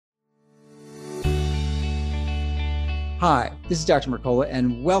Hi, this is Dr. Mercola,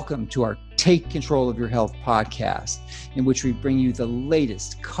 and welcome to our Take Control of Your Health podcast, in which we bring you the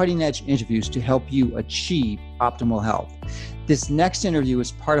latest cutting-edge interviews to help you achieve optimal health. This next interview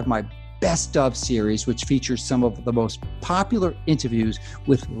is part of my Best Of series, which features some of the most popular interviews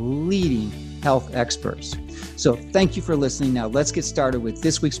with leading health experts. So thank you for listening. Now let's get started with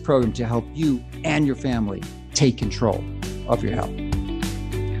this week's program to help you and your family take control of your health.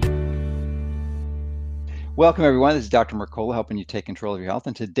 Welcome, everyone. This is Dr. Mercola, helping you take control of your health.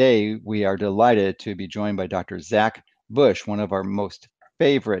 And today we are delighted to be joined by Dr. Zach Bush, one of our most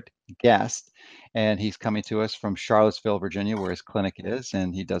favorite guests. And he's coming to us from Charlottesville, Virginia, where his clinic is.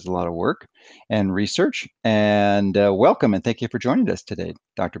 And he does a lot of work and research. And welcome, and thank you for joining us today,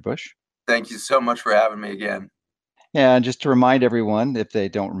 Dr. Bush. Thank you so much for having me again. Yeah, and just to remind everyone, if they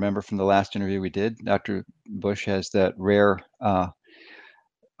don't remember from the last interview we did, Dr. Bush has that rare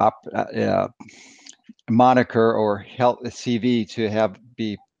moniker or health CV to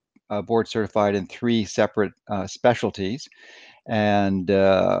be board certified in 3 separate specialties. And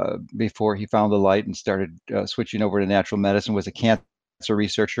before he found the light and started switching over to natural medicine, was a cancer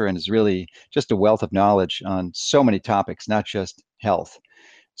researcher and is really just a wealth of knowledge on so many topics, not just health.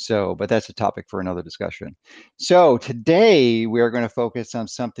 So, but that's a topic for another discussion. So today we are going to focus on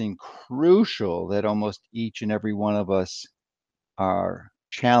something crucial that almost each and every one of us are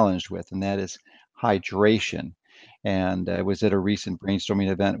challenged with, and that is hydration. And I was at a recent brainstorming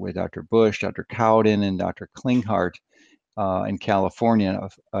event with Dr. Bush, Dr. Cowden, and Dr. Klinghardt in California,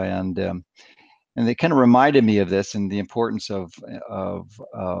 and they kind of reminded me of this and the importance of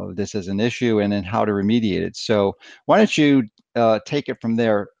this as an issue and then how to remediate it. So why don't you take it from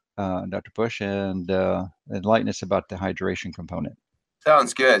there, Dr. Bush, and enlighten us about the hydration component.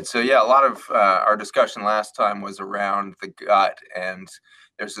 Sounds good. So yeah, a lot of our discussion last time was around the gut, and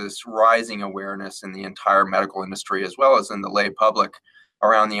there's this rising awareness in the entire medical industry as well as in the lay public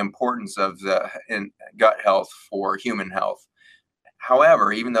around the importance of gut health for human health.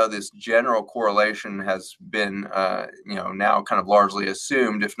 However, even though this general correlation has been, now kind of largely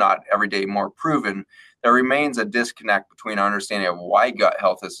assumed, if not every day more proven, there remains a disconnect between our understanding of why gut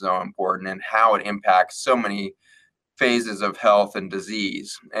health is so important and how it impacts so many phases of health and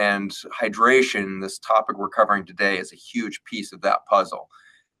disease. And hydration, this topic we're covering today, is a huge piece of that puzzle.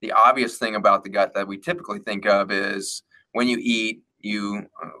 The obvious thing about the gut that we typically think of is when you eat, you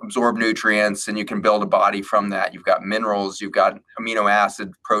absorb nutrients and you can build a body from that. You've got minerals, you've got amino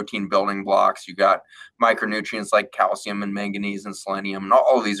acid, protein building blocks, you've got micronutrients like calcium and manganese and selenium. And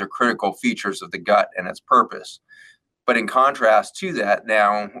all of these are critical features of the gut and its purpose. But in contrast to that,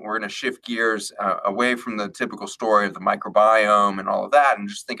 now we're going to shift gears away from the typical story of the microbiome and all of that, and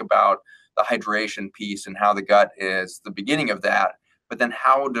just think about the hydration piece and how the gut is the beginning of that. But then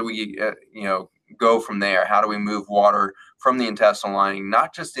how do we, go from there? How do we move water from the intestinal lining,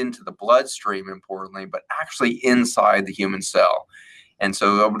 not just into the bloodstream, importantly, but actually inside the human cell? And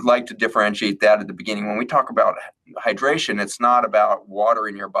so I would like to differentiate that at the beginning. When we talk about hydration, it's not about water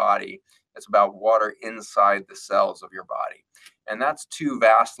in your body. It's about water inside the cells of your body. And that's 2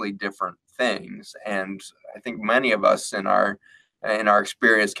 vastly different things. And I think many of us in our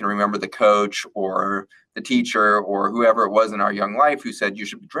experience can remember the coach or the teacher or whoever it was in our young life who said you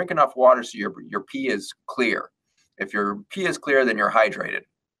should drink enough water so your pee is clear. If your pee is clear, then you're hydrated.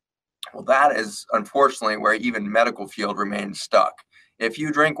 Well, that is unfortunately where even medical field remains stuck. If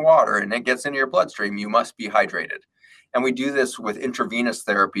you drink water and it gets into your bloodstream, you must be hydrated. And we do this with intravenous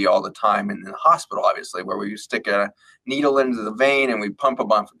therapy all the time in the hospital, obviously, where we stick a needle into the vein and we pump a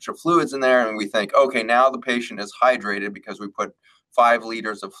bunch of fluids in there and we think, okay, now the patient is hydrated because we put 5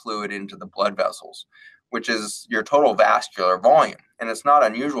 liters of fluid into the blood vessels, which is your total vascular volume. And it's not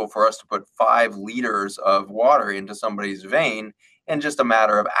unusual for us to put 5 liters of water into somebody's vein in just a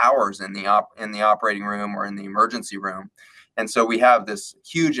matter of hours in the operating room or in the emergency room. And so we have this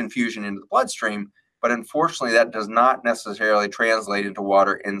huge infusion into the bloodstream. But unfortunately, that does not necessarily translate into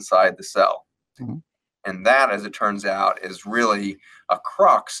water inside the cell. Mm-hmm. And that, as it turns out, is really a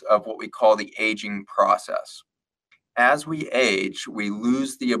crux of what we call the aging process. As we age, we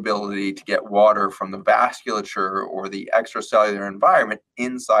lose the ability to get water from the vasculature or the extracellular environment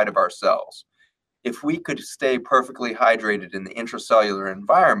inside of our cells. If we could stay perfectly hydrated in the intracellular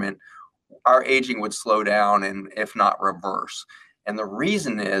environment, our aging would slow down and, if not, reverse. And the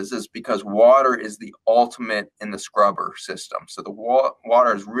reason is because water is the ultimate in the scrubber system. So the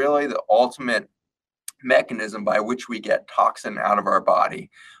water is really the ultimate mechanism by which we get toxin out of our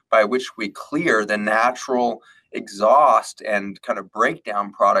body, by which we clear the natural exhaust and kind of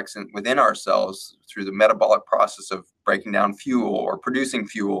breakdown products within our cells through the metabolic process of breaking down fuel or producing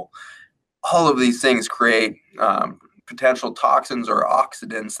fuel. All of these things create potential toxins or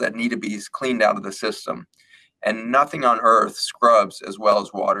oxidants that need to be cleaned out of the system. And nothing on earth scrubs as well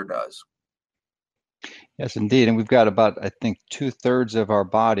as water does. Yes, indeed. And we've got about, I think, 2/3 of our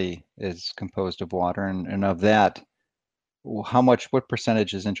body is composed of water. And of that, what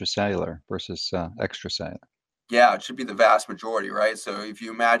percentage is intracellular versus extracellular? Yeah, it should be the vast majority, right? So if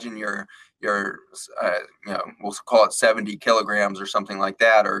you imagine your we'll call it 70 kilograms or something like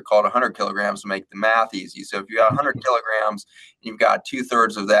that, or call it 100 kilograms to make the math easy. So if you got 100 kilograms, you've got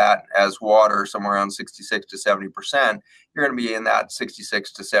 2/3 of that as water, somewhere around 66 to 70%. You're going to be in that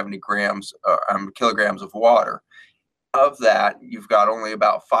 66 to 70 kilograms of water. Of that, you've got only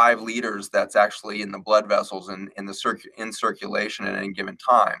about 5 liters that's actually in the blood vessels and in circulation at any given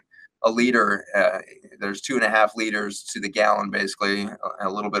time. A liter, there's 2.5 liters to the gallon, basically, a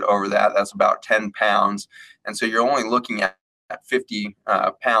little bit over that. That's about 10 pounds. And so you're only looking at 50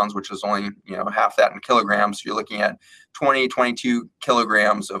 pounds, which is only, half that in kilograms. So you're looking at 22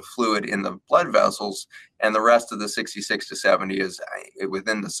 kilograms of fluid in the blood vessels, and the rest of the 66 to 70 is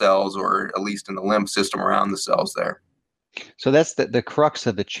within the cells, or at least in the lymph system around the cells there. So that's the crux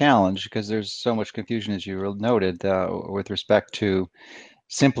of the challenge, because there's so much confusion, as you noted, with respect to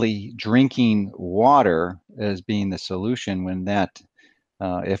simply drinking water as being the solution, when that,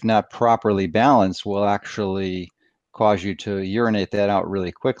 if not properly balanced, will actually cause you to urinate that out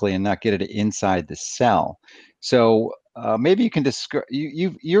really quickly and not get it inside the cell. So maybe you can describe,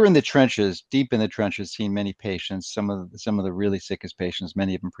 you're in the trenches, deep in the trenches, seeing many patients, some of the really sickest patients,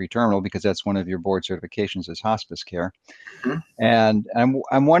 many of them pre-terminal, because that's one of your board certifications is hospice care. Mm-hmm. And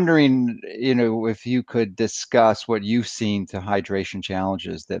I'm wondering, if you could discuss what you've seen to hydration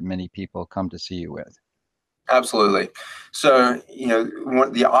challenges that many people come to see you with. Absolutely. So, one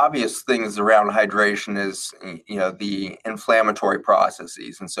of the obvious things around hydration is, the inflammatory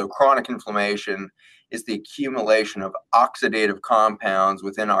processes. And so chronic inflammation is the accumulation of oxidative compounds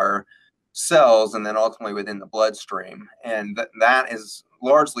within our cells and then ultimately within the bloodstream. And that is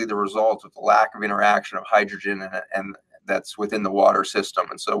largely the result of the lack of interaction of hydrogen and that's within the water system.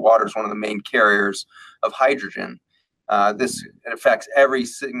 And so water is one of the main carriers of hydrogen. This affects every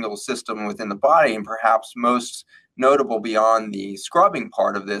single system within the body, and perhaps most notable beyond the scrubbing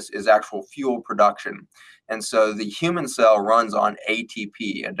part of this is actual fuel production. And so the human cell runs on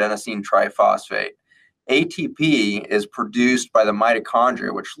ATP, adenosine triphosphate. ATP is produced by the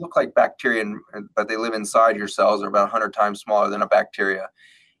mitochondria, which look like bacteria, but they live inside your cells. They're about 100 times smaller than a bacteria.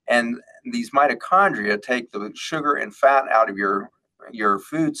 And these mitochondria take the sugar and fat out of your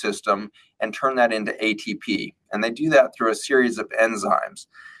food system and turn that into ATP. And they do that through a series of enzymes.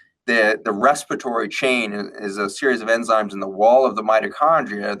 The respiratory chain is a series of enzymes in the wall of the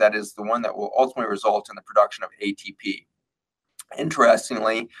mitochondria that is the one that will ultimately result in the production of ATP.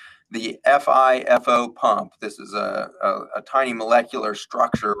 Interestingly, the FIFO pump, this is a tiny molecular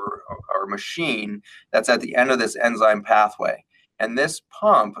structure or machine that's at the end of this enzyme pathway. And this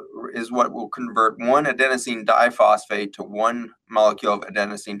pump is what will convert one adenosine diphosphate to one molecule of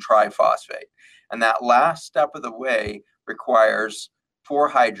adenosine triphosphate. And that last step of the way requires 4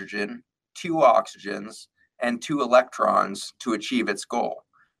 hydrogen, 2 oxygens, and 2 electrons to achieve its goal.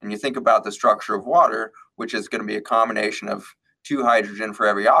 And you think about the structure of water, which is going to be a combination of 2 hydrogen for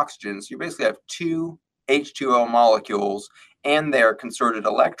every oxygen. So you basically have 2 H2O molecules and their concerted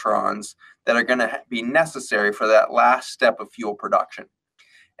electrons that are going to be necessary for that last step of fuel production.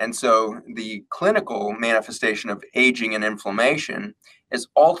 And so the clinical manifestation of aging and inflammation is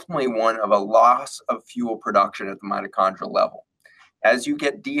ultimately one of a loss of fuel production at the mitochondrial level. As you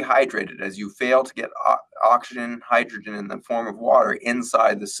get dehydrated, as you fail to get oxygen, hydrogen in the form of water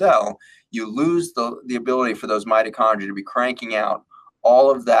inside the cell, you lose the ability for those mitochondria to be cranking out all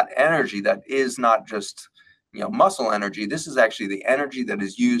of that energy that is not just muscle energy. This is actually the energy that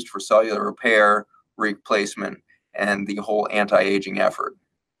is used for cellular repair, replacement, and the whole anti-aging effort.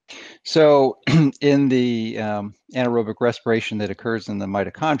 So in the anaerobic respiration that occurs in the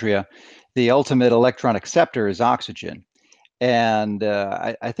mitochondria, the ultimate electron acceptor is oxygen. And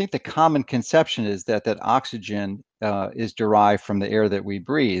I think the common conception is that oxygen is derived from the air that we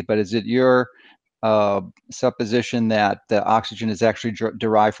breathe. But is it your supposition that the oxygen is actually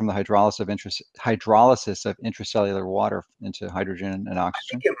derived from the hydrolysis of intracellular water into hydrogen and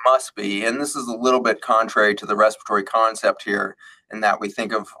oxygen? I think it must be. And this is a little bit contrary to the respiratory concept here, in that we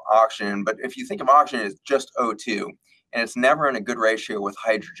think of oxygen. But if you think of oxygen as just O2, and it's never in a good ratio with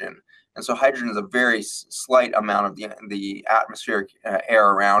hydrogen. And so hydrogen is a very slight amount of the atmospheric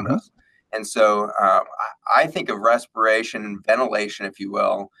air around us. And so I think of respiration and ventilation, if you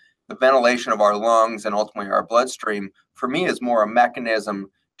will, the ventilation of our lungs and ultimately our bloodstream, for me, is more a mechanism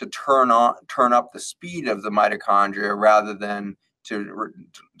to turn up the speed of the mitochondria rather than to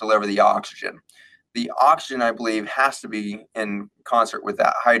deliver the oxygen. The oxygen, I believe, has to be in concert with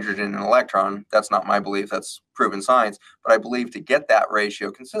that hydrogen and electron. That's not my belief, that's proven science. But I believe to get that ratio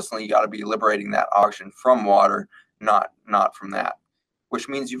consistently, you got to be liberating that oxygen from water, not from that, which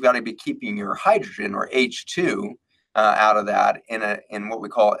means you've got to be keeping your hydrogen, or H2, out of that in what we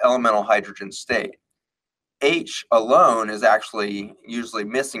call elemental hydrogen state. H alone is actually usually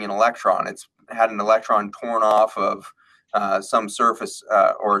missing an electron. It's had an electron torn off of some surface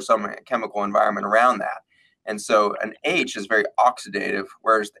or some chemical environment around that. And so an H is very oxidative,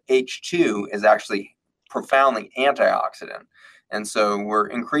 whereas the H2 is actually profoundly antioxidant. And so we're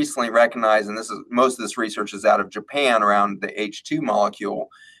increasingly recognizing, most of this research is out of Japan around the H2 molecule,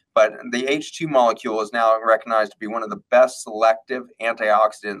 but the H2 molecule is now recognized to be one of the best selective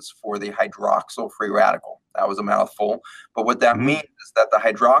antioxidants for the hydroxyl free radical. That was a mouthful. But what that means is that the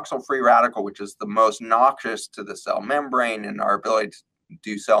hydroxyl free radical, which is the most noxious to the cell membrane and our ability to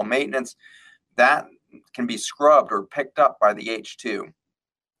do cell maintenance, that can be scrubbed or picked up by the H2.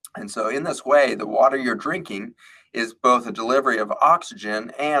 And so in this way, the water you're drinking is both a delivery of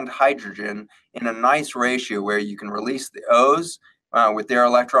oxygen and hydrogen in a nice ratio where you can release the O's with their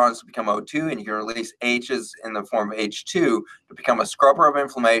electrons to become O2, and you can release H's in the form of H2 to become a scrubber of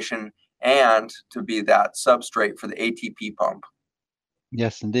inflammation and to be that substrate for the ATP pump.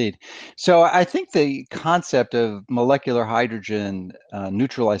 Yes, indeed. So I think the concept of molecular hydrogen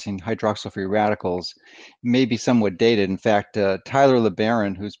neutralizing hydroxyl free radicals may be somewhat dated. In fact, Tyler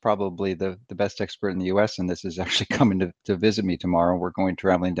LeBaron, who's probably the best expert in the US in this, is actually coming to visit me tomorrow. We're going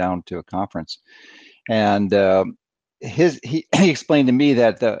traveling down to a conference. And he explained to me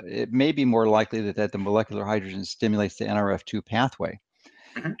that it may be more likely that the molecular hydrogen stimulates the NRF2 pathway,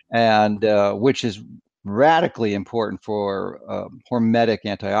 and which is radically important for hormetic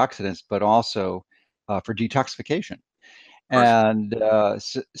antioxidants, but also for detoxification. And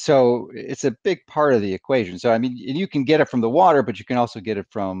so it's a big part of the equation. So, I mean, you can get it from the water, but you can also get it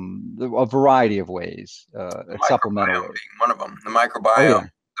from a variety of ways, supplemental ways. Being one of them. The microbiome,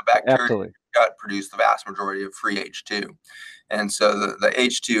 the bacteria absolutely. in the gut produce the vast majority of free H2. And so the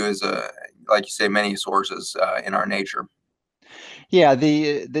H2 is, like you say, many sources in our nature. Yeah,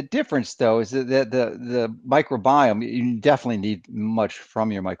 the difference though is that the microbiome, you definitely need much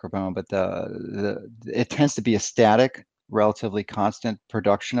from your microbiome, but it tends to be a static, relatively constant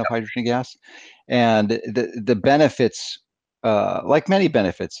production of hydrogen gas, and the benefits, like many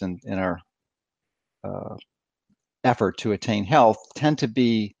benefits in our effort to attain health, tend to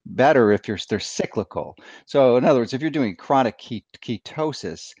be better if they're cyclical. So in other words, if you're doing chronic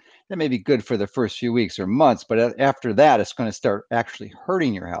ketosis, that may be good for the first few weeks or months, but after that, it's going to start actually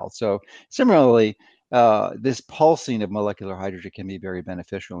hurting your health. So similarly, this pulsing of molecular hydrogen can be very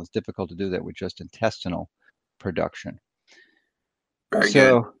beneficial. It's difficult to do that with just intestinal production. Very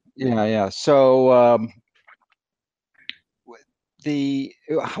good. Yeah. So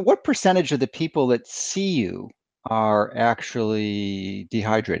what percentage of the people that see you are actually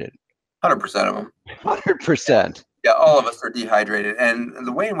dehydrated? 100% of them. 100%. Yeah, all of us are dehydrated. And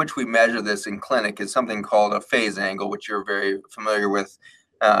the way in which we measure this in clinic is something called a phase angle, which you're very familiar with,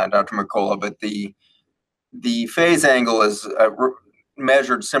 Dr. Mercola. But the phase angle is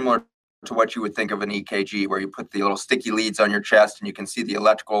measured similar to what you would think of an EKG, where you put the little sticky leads on your chest and you can see the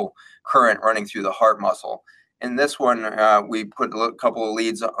electrical current running through the heart muscle. In this one, we put a couple of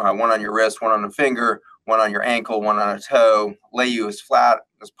leads, one on your wrist, one on a finger, one on your ankle, one on a toe, lay you as flat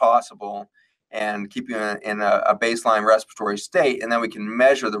as possible, and keep you in a baseline respiratory state. And then we can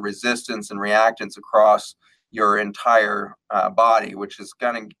measure the resistance and reactance across your entire body, which is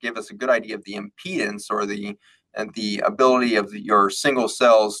going to give us a good idea of the impedance or the ability of your single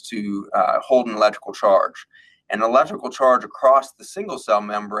cells to hold an electrical charge. An electrical charge across the single cell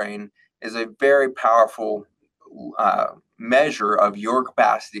membrane is a very powerful measure of your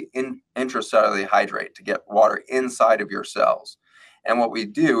capacity intracellularly hydrate, to get water inside of your cells. And what we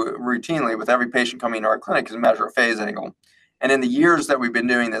do routinely with every patient coming to our clinic is measure a phase angle. And in the years that we've been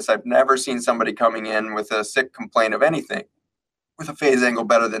doing this, I've never seen somebody coming in with a sick complaint of anything with a phase angle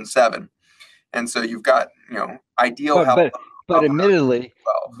better than 7. And so you've got, ideal health. But admittedly,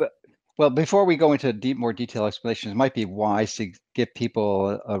 well, before we go into more detailed explanations, it might be wise to give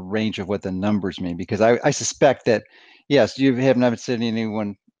people a range of what the numbers mean, because I suspect that, yes, you have never seen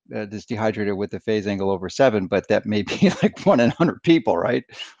anyone that's dehydrated with a phase angle over 7, but that may be like 1 in 100 people, right?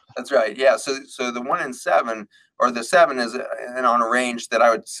 That's right. Yeah. So the 1 in 7, or the 7 is on a range that I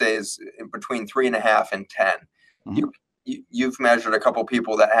would say is between 3.5 and 10. Mm-hmm. You've measured a couple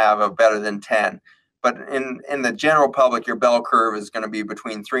people that have a better than 10. But in the general public, your bell curve is going to be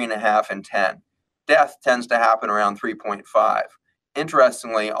between 3.5 and 10. Death tends to happen around 3.5.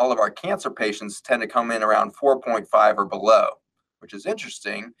 Interestingly, all of our cancer patients tend to come in around 4.5 or below, which is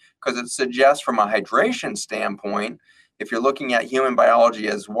interesting because it suggests from a hydration standpoint, if you're looking at human biology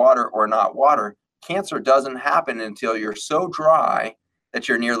as water or not water, cancer doesn't happen until you're so dry that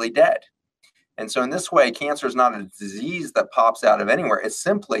you're nearly dead. And so in this way, cancer is not a disease that pops out of anywhere. It's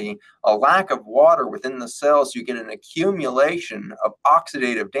simply a lack of water within the cells. You get an accumulation of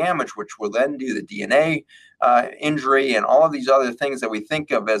oxidative damage, which will then do the DNA injury and all of these other things that we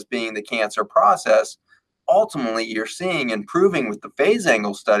think of as being the cancer process. Ultimately, you're seeing and proving with the phase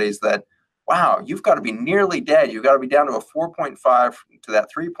angle studies that, wow, you've got to be nearly dead. You've got to be down to a 4.5 to that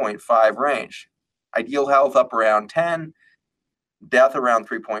 3.5 range. Ideal health up around 10. Death around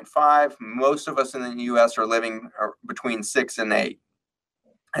 3.5. Most of us in the U.S. are living between 6 and 8.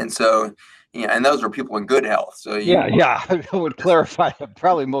 And so, and those are people in good health. So yeah, I would clarify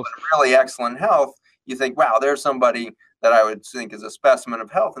probably most really excellent health. You think, wow, there's somebody that I would think is a specimen of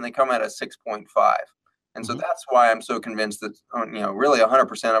health, and they come out at 6.5. And so that's why I'm so convinced that, really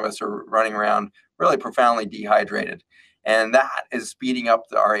 100% of us are running around really profoundly dehydrated. And that is speeding up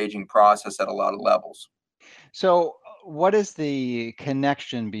our aging process at a lot of levels. So what is the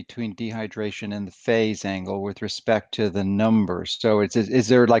connection between dehydration and the phase angle with respect to the numbers? So is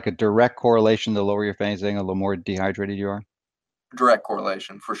there like a direct correlation? The lower your phase angle, the more dehydrated you are? Direct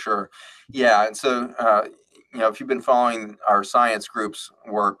correlation for sure. Yeah. And so, if you've been following our science group's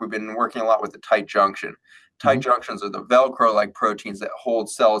work, we've been working a lot with the tight junction. Tight junctions are the Velcro-like proteins that hold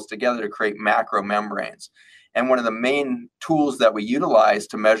cells together to create macromembranes. And one of the main tools that we utilize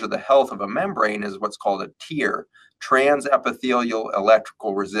to measure the health of a membrane is what's called a TEER, transepithelial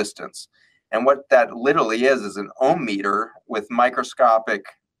electrical resistance. And what that literally is an ohm meter with microscopic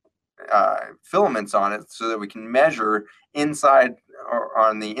filaments on it so that we can measure inside or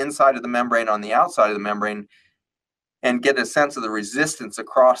on the inside of the membrane, on the outside of the membrane, and get a sense of the resistance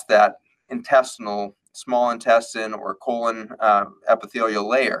across that small intestine or colon epithelial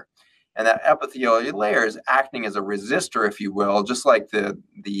layer. And that epithelial layer is acting as a resistor, if you will, just like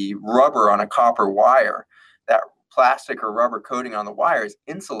the rubber on a copper wire. That plastic or rubber coating on the wire is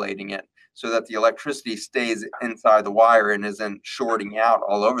insulating it so that the electricity stays inside the wire and isn't shorting out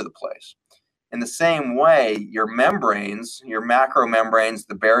all over the place. In the same way, your membranes, your macromembranes,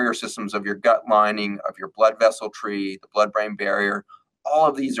 the barrier systems of your gut lining, of your blood vessel tree, the blood-brain barrier, all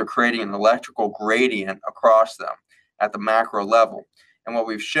of these are creating an electrical gradient across them at the macro level. And what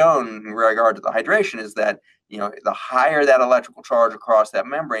we've shown in regard to the hydration is that, the higher that electrical charge across that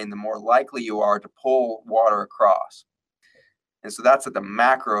membrane, the more likely you are to pull water across. And so that's at the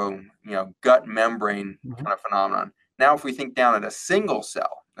macro, gut membrane kind of phenomenon. Now, if we think down at a single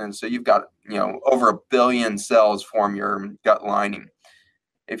cell, and so you've got, over 1 billion cells form your gut lining.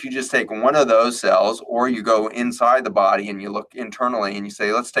 If you just take one of those cells, or you go inside the body and you look internally and you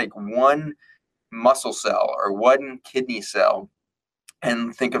say, let's take one muscle cell or one kidney cell,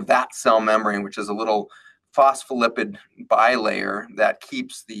 and think of that cell membrane, which is a little phospholipid bilayer that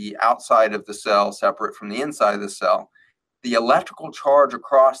keeps the outside of the cell separate from the inside of the cell. The electrical charge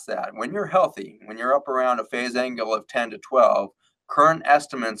across that, when you're healthy, when you're up around a phase angle of 10 to 12, current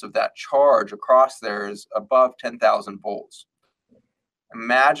estimates of that charge across there is above 10,000 volts.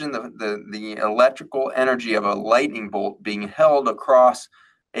 Imagine the electrical energy of a lightning bolt being held across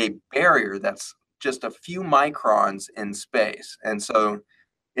a barrier that's just a few microns in space. And so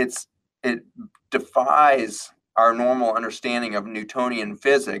it defies our normal understanding of Newtonian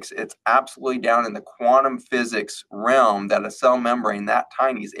physics. It's absolutely down in the quantum physics realm that a cell membrane that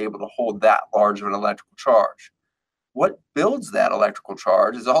tiny is able to hold that large of an electrical charge. What builds that electrical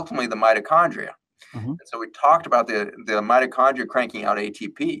charge is ultimately the mitochondria. And so we talked about the mitochondria cranking out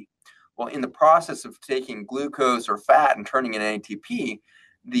ATP. Well, in the process of taking glucose or fat and turning it into ATP,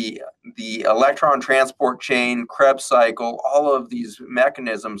 the electron transport chain, Krebs cycle, all of these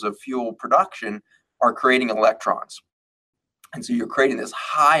mechanisms of fuel production are creating electrons. And so you're creating this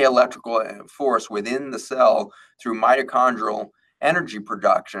high electrical force within the cell through mitochondrial energy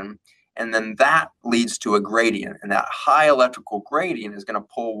production. And then that leads to a gradient. And that high electrical gradient is going to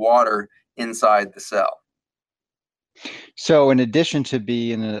pull water inside the cell. So in addition to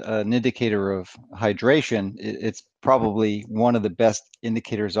being an indicator of hydration, it's probably one of the best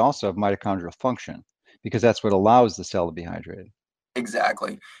indicators also of mitochondrial function, because that's what allows the cell to be hydrated.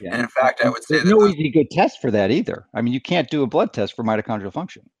 Exactly. Yeah. And in fact, I would say there's no easy good test for that either. I mean, you can't do a blood test for mitochondrial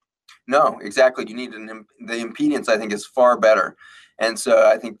function. No, exactly. You need the impedance, I think, is far better. And so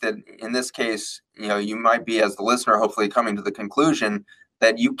I think that in this case, you might be, as the listener, hopefully coming to the conclusion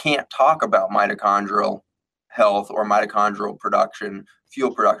that you can't talk about mitochondrial health or mitochondrial production,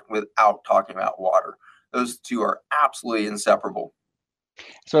 fuel production, without talking about water. Those two are absolutely inseparable.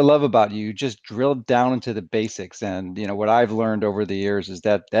 So I love about you, you just drilled down into the basics. And what I've learned over the years is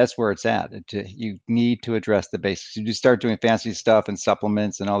that that's where it's at. You need to address the basics. You just start doing fancy stuff and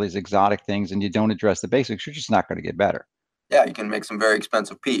supplements and all these exotic things, and you don't address the basics, you're just not going to get better. Yeah, you can make some very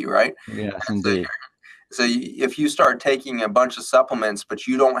expensive pee, right? Yes, So, indeed. if you start taking a bunch of supplements, but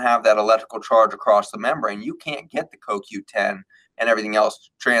you don't have that electrical charge across the membrane, you can't get the CoQ10 and everything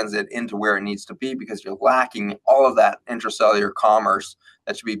else transit into where it needs to be because you're lacking all of that intracellular commerce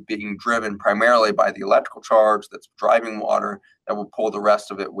that should be being driven primarily by the electrical charge that's driving water that will pull the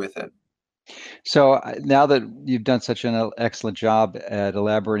rest of it with it. So now that you've done such an excellent job at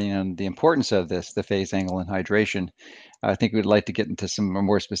elaborating on the importance of this, the phase angle and hydration, I think we'd like to get into some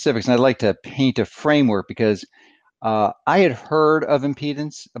more specifics. And I'd like to paint a framework because I had heard of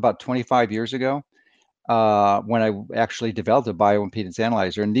impedance about 25 years ago when I actually developed a bioimpedance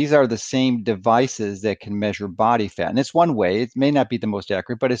analyzer. And these are the same devices that can measure body fat. And it's one way. It may not be the most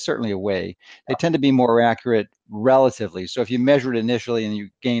accurate, but it's certainly a way. They tend to be more accurate relatively. So if you measure it initially and you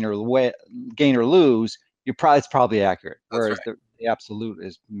gain or lose, it's probably accurate. That's Whereas right. the absolute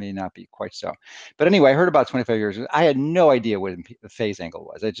may not be quite so. But anyway, I heard about 25 years ago. I had no idea what a phase angle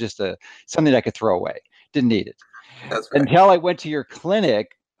was. It's just something I could throw away. Didn't need it That's right. until I went to your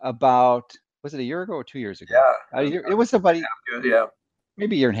clinic about, was it a year ago or 2 years ago? Yeah. It was about Good. Yeah.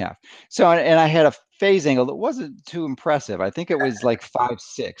 maybe a year and a half. So, and I had a phase angle that wasn't too impressive. I think it was like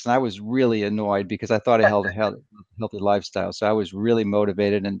 5.6, and I was really annoyed because I thought I held a healthy lifestyle. So I was really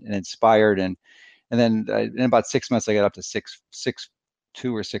motivated and inspired, and then in about 6 months I got up to 6.2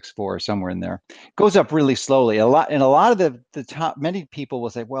 or 6.4, somewhere in there. It goes up really slowly. A lot of the top, many people will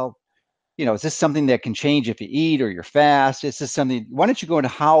say, well, is this something that can change if you eat or you're fast? Is this something? Why don't you go into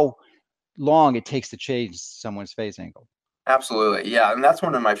how long it takes to change someone's phase angle? Absolutely. Yeah. And that's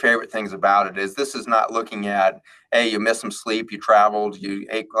one of my favorite things about it is this is not looking at, hey, you missed some sleep, you traveled, you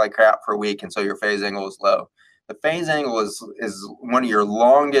ate like crap for a week, and so your phase angle is low. The phase angle is one of your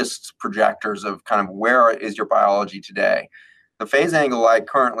longest projectors of kind of where is your biology today. The phase angle, I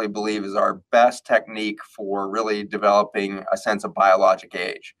currently believe, is our best technique for really developing a sense of biologic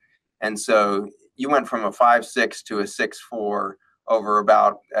age. And so you went from a 5.6 to a 6.4 over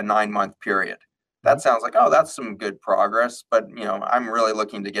about a 9-month period. That sounds like, oh, that's some good progress, but I'm really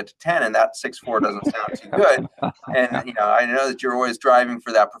looking to get to 10, and that 6.4 doesn't sound too good. And I know that you're always driving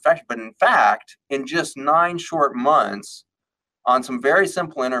for that perfection, but in fact, in just 9 short months, on some very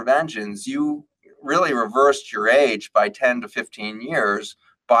simple interventions, you really reversed your age by 10 to 15 years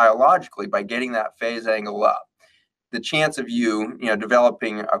biologically by getting that phase angle up. The chance of you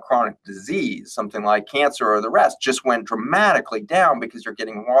developing a chronic disease, something like cancer or the rest, just went dramatically down because you're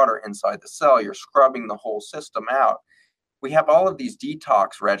getting water inside the cell. You're scrubbing the whole system out. We have all of these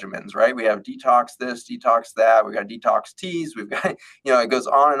detox regimens, right? We have detox this, detox that. We've got detox teas. We've got, it goes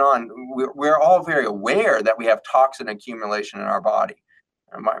on and on. We're all very aware that we have toxin accumulation in our body.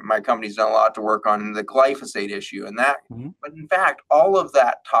 My company's done a lot to work on the glyphosate issue and that. Mm-hmm. But in fact, all of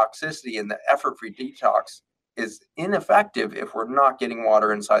that toxicity and the effort-free detox is ineffective if we're not getting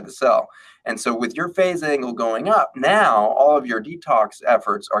water inside the cell. And so with your phase angle going up, now all of your detox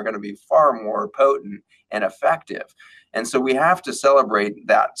efforts are going to be far more potent and effective. And so we have to celebrate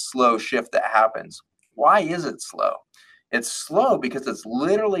that slow shift that happens. Why is it slow? It's slow because it's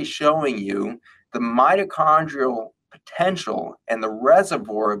literally showing you the mitochondrial potential and the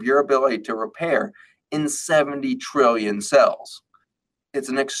reservoir of your ability to repair in 70 trillion cells. It's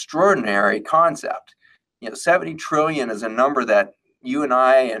an extraordinary concept. 70 trillion is a number that you and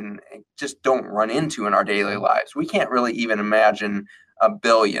I just don't run into in our daily lives. We can't really even imagine a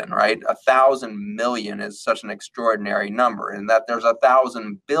billion, right? 1,000 million is such an extraordinary number, and that there's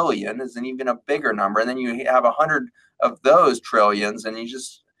 1,000 billion is an even a bigger number. And then you have 100 of those trillions, and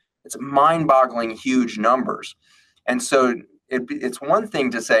it's mind-boggling huge numbers. And so it's one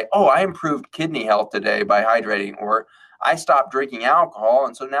thing to say, oh, I improved kidney health today by hydrating, or I stopped drinking alcohol,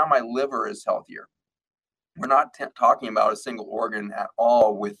 and so now my liver is healthier. We're not talking about a single organ at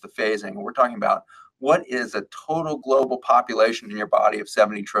all with the phase angle. We're talking about what is a total global population in your body of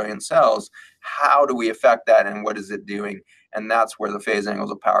 70 trillion cells? How do we affect that, and what is it doing? And that's where the phase angle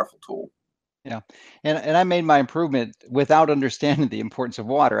is a powerful tool. Yeah. And I made my improvement without understanding the importance of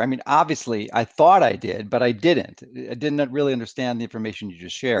water. I mean, obviously, I thought I did, but I didn't. I didn't really understand the information you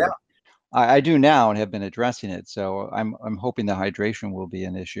just shared. Yeah. I do now and have been addressing it. So I'm hoping the hydration will be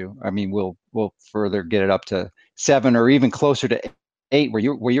an issue. I mean, we'll further get it up to 7 or even closer to 8, where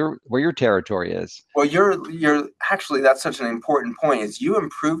your territory is. Well, you're actually, that's such an important point, is you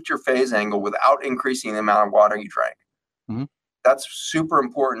improved your phase angle without increasing the amount of water you drank. Mm-hmm. That's super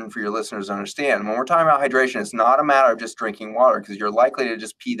important for your listeners to understand. When we're talking about hydration, it's not a matter of just drinking water, because you're likely to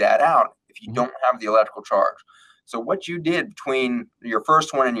just pee that out if you Mm-hmm. don't have the electrical charge. So what you did between your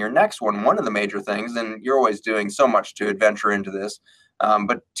first one and your next one of the major things, and you're always doing so much to adventure into this,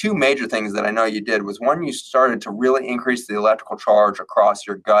 but two major things that I know you did was, one, you started to really increase the electrical charge across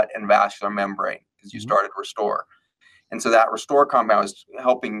your gut and vascular membrane because you Mm-hmm. started Restore. And so that Restore compound is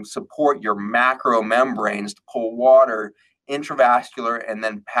helping support your macro membranes to pull water intravascular and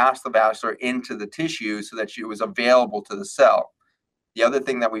then past the vascular into the tissue so that it was available to the cell. The other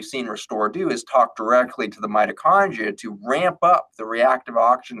thing that we've seen Restore do is talk directly to the mitochondria to ramp up the reactive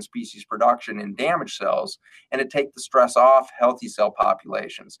oxygen species production in damaged cells and to take the stress off healthy cell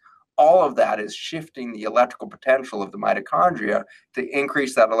populations. All of that is shifting the electrical potential of the mitochondria to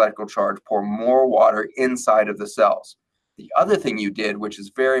increase that electrical charge, pour more water inside of the cells. The other thing you did, which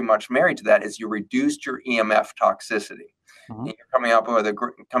is very much married to that, is you reduced your EMF toxicity. Mm-hmm. And you're coming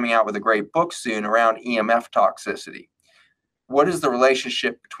out with a great book soon around EMF toxicity. What is the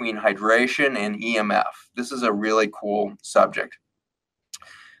relationship between hydration and EMF? This is a really cool subject.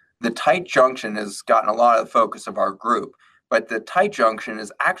 The tight junction has gotten a lot of the focus of our group, but the tight junction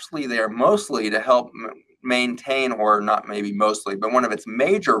is actually there mostly to help maintain, or not maybe mostly, but one of its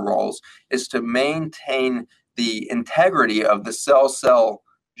major roles is to maintain the integrity of the cell-cell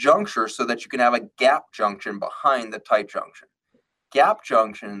juncture so that you can have a gap junction behind the tight junction. Gap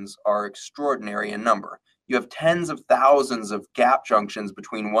junctions are extraordinary in number. You have tens of thousands of gap junctions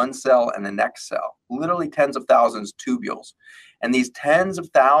between one cell and the next cell, literally tens of thousands of tubules. And these tens of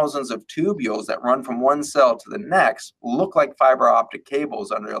thousands of tubules that run from one cell to the next look like fiber optic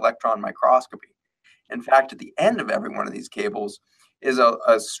cables under electron microscopy. In fact, at the end of every one of these cables is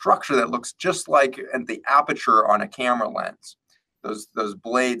a structure that looks just like the aperture on a camera lens. Those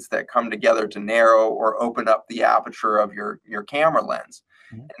blades that come together to narrow or open up the aperture of your camera lens.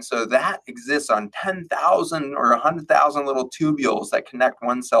 Mm-hmm. And so that exists on 10,000 or 100,000 little tubules that connect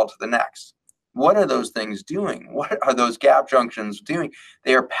one cell to the next. What are those things doing? What are those gap junctions doing?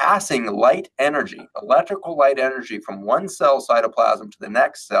 They are passing light energy, electrical light energy, from one cell cytoplasm to the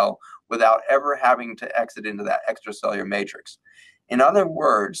next cell without ever having to exit into that extracellular matrix. In other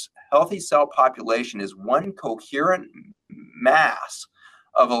words, healthy cell population is one coherent mass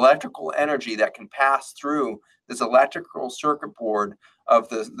of electrical energy that can pass through this electrical circuit board of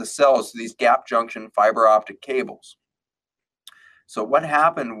the cells, these gap junction fiber optic cables. So what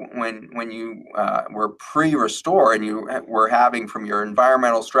happened when you were pre-Restore and you were having from your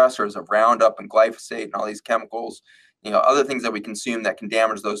environmental stressors of Roundup and glyphosate and all these chemicals, other things that we consume that can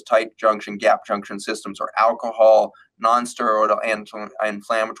damage those tight junction, gap junction systems, or alcohol, non-steroidal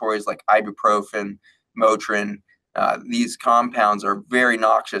anti-inflammatories like ibuprofen, Motrin. These compounds are very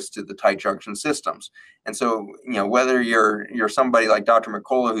noxious to the tight junction systems. And so, whether you're somebody like Dr.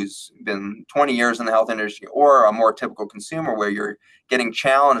 Mercola, who's been 20 years in the health industry, or a more typical consumer where you're getting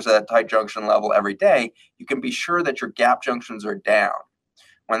challenged at that tight junction level every day, you can be sure that your gap junctions are down.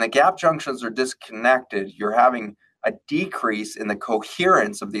 When the gap junctions are disconnected, you're having a decrease in the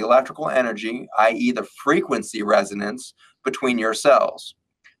coherence of the electrical energy, i.e. the frequency resonance between your cells.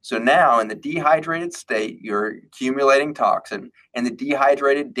 So now in the dehydrated state, you're accumulating toxin. In the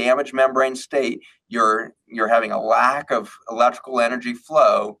dehydrated damaged membrane state, you're having a lack of electrical energy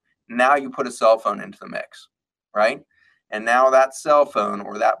flow. Now you put a cell phone into the mix, right? And now that cell phone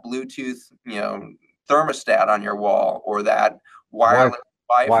or that Bluetooth, thermostat on your wall, or that wireless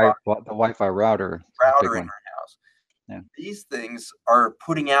Wi-Fi The Wi-Fi router router in your house. Yeah. These things are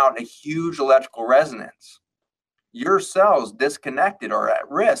putting out a huge electrical resonance. Your cells disconnected are at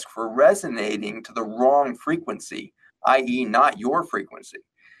risk for resonating to the wrong frequency, i.e. not your frequency.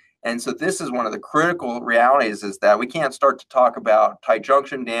 And so this is one of the critical realities, is that we can't start to talk about tight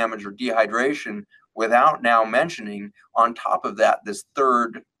junction damage or dehydration without now mentioning on top of that this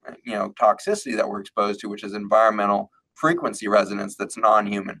third toxicity that we're exposed to, which is environmental frequency resonance that's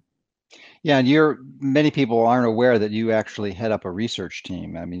non-human. Yeah, and many people aren't aware that you actually head up a research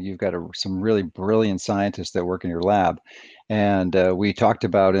team. I mean, you've got some really brilliant scientists that work in your lab. And we talked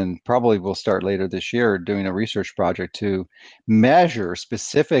about, and probably we'll start later this year, doing a research project to measure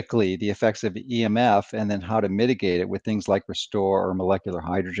specifically the effects of EMF and then how to mitigate it with things like Restore or molecular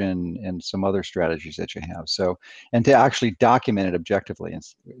hydrogen and some other strategies that you have. So, and to actually document it objectively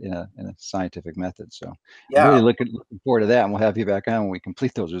in a scientific method. So yeah, I'm really looking forward to that, and we'll have you back on when we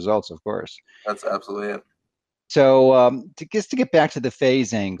complete those results, of course. That's absolutely it. So to get back to the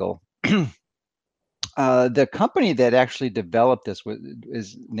phase angle, The company that actually developed this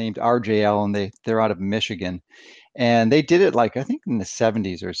is named RJL, and they're out of Michigan, and they did it like I think in the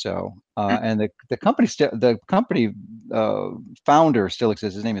 70s or so. And the company founder still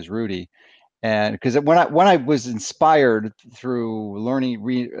exists. His name is Rudy. And because when I was inspired through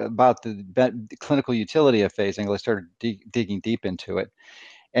learning about the clinical utility of phase angle, I started digging deep into it.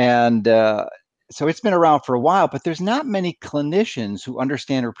 And so it's been around for a while, but there's not many clinicians who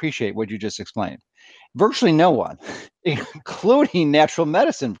understand or appreciate what you just explained. Virtually no one, including natural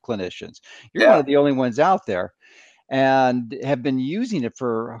medicine clinicians. You're one Yeah. of the only ones out there and have been using it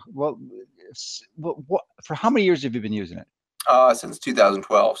for, well, for how many years have you been using it? Since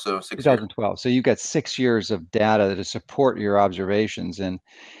 2012, so 6 years. 2012. So you've got 6 years of data to support your observations. And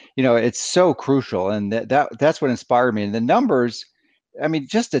it's so crucial, and that's what inspired me. And the numbers, I mean,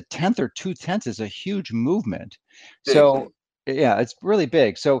 just a tenth or 2/10 is a huge movement. Big. So yeah, it's really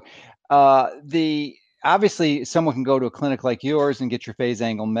big. So the obviously someone can go to a clinic like yours and get your phase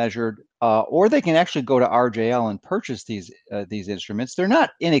angle measured, or they can actually go to RJL and purchase these instruments. They're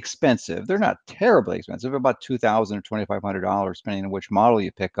not inexpensive. They're not terribly expensive, about $2,000 or $2,500, depending on which model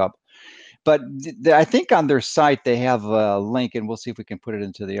you pick up. But I think on their site they have a link, and we'll see if we can put it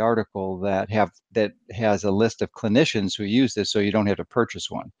into the article that has a list of clinicians who use this, so you don't have to purchase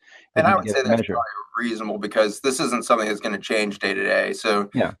one And if you I can would get say it that's measured. probably reasonable because this isn't something that's going to change day to day. So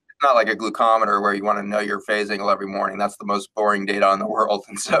Yeah. it's not like a glucometer where you want to know your phase angle every morning. That's the most boring data in the world.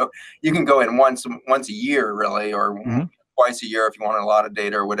 And so you can go in once a year, really, or Hmm. twice a year if you want a lot of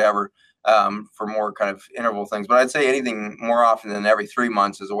data or whatever, for more kind of interval things. But I'd say anything more often than every 3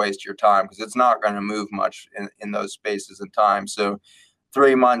 months is a waste of your time because it's not going to move much in those spaces and time. So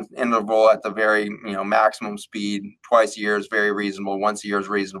 3 month interval at the very maximum speed twice a year is very reasonable. Once a year is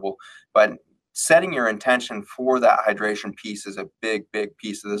reasonable, but setting your intention for that hydration piece is a big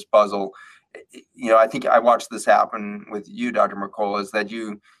piece of this puzzle. I think I watched this happen with you, Dr. McCullough, is that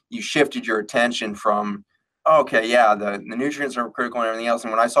you shifted your attention from, okay, yeah, the nutrients are critical and everything else,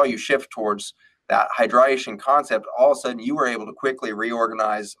 and when I saw you shift towards that hydration concept, all of a sudden you were able to quickly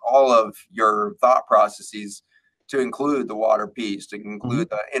reorganize all of your thought processes to include the water piece, to Hmm. include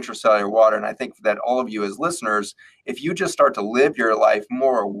the intracellular water. And I think that all of you as listeners, if you just start to live your life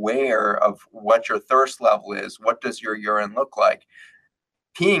more aware of what your thirst level is, what does your urine look like?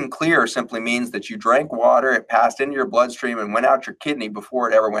 Peeing clear simply means that you drank water, it passed into your bloodstream and went out your kidney before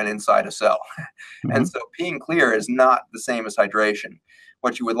it ever went inside a cell. And Hmm. so peeing clear is not the same as hydration.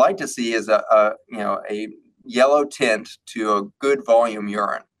 What you would like to see is a yellow tint to a good volume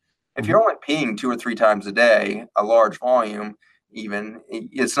urine. If Hmm. you're only peeing 2 or 3 times a day, a large volume, even,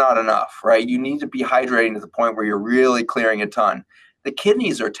 it's not enough, right? You need to be hydrating to the point where you're really clearing a ton. The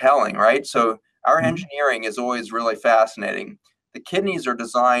kidneys are telling, right? So our Hmm. engineering is always really fascinating. The kidneys are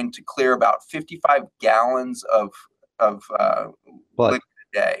designed to clear about 55 gallons of Blood. liquid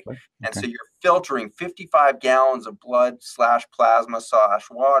a day. And Okay. so you're filtering 55 gallons of blood slash plasma slash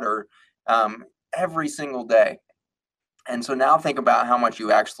water every single day. And so now think about how much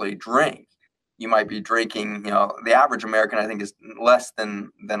you actually drink. You might be drinking, the average American, I think, is less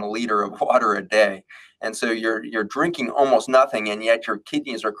than a liter of water a day. And so you're drinking almost nothing, and yet your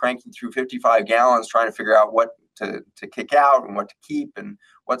kidneys are cranking through 55 gallons trying to figure out what to kick out and what to keep and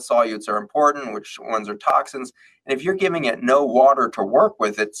what solutes are important, which ones are toxins. And if you're giving it no water to work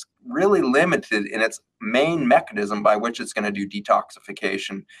with, it's really limited in its main mechanism by which it's going to do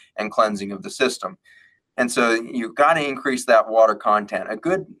detoxification and cleansing of the system. And so you've got to increase that water content. A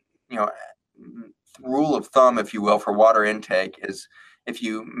good, you know, rule of thumb, if you will, for water intake is if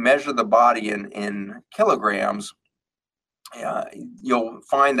you measure the body in kilograms, uh, you'll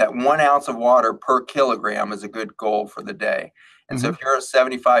find that 1 ounce of water per kilogram is a good goal for the day. And so Hmm. if you're a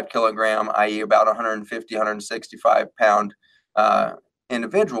 75 kilogram, i.e., about 150, 165 pound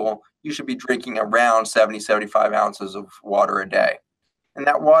individual, you should be drinking around 70, 75 ounces of water a day. And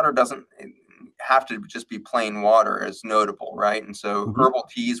that water doesn't have to just be plain water as notable, right? And so Hmm. herbal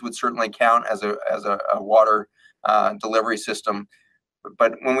teas would certainly count as a water delivery system.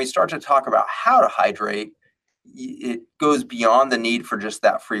 But when we start to talk about how to hydrate, it goes beyond the need for just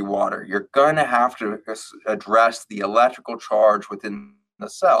that free water. You're going to have to address the electrical charge within the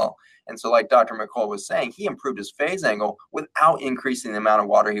cell. And so, like Dr. McCullough was saying, he improved his phase angle without increasing the amount of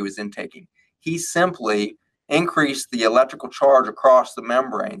water he was intaking. He simply increased the electrical charge across the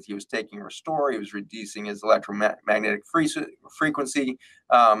membranes. He was taking Restore, he was reducing his electromagnetic frequency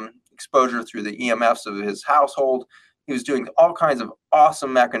exposure through the EMFs of his household. He was doing all kinds of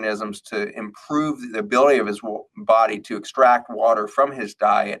awesome mechanisms to improve the ability of his body to extract water from his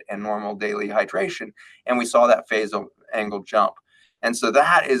diet and normal daily hydration. And we saw that phase angle jump. And so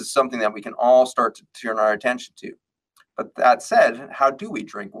that is something that we can all start to turn our attention to. But that said, how do we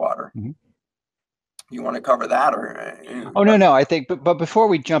drink water? Mhm. You want to cover that, or? Oh, no. I think, but before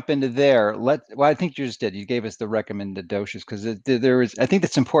we jump into there, well, I think you just did. You gave us the recommended doses because there is. I think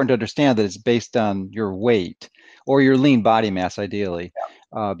it's important to understand that it's based on your weight or your lean body mass, ideally,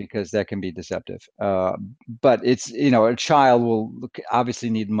 because that can be deceptive. But it's, a child will obviously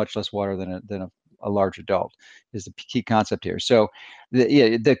need much less water than a large adult is the key concept here. So,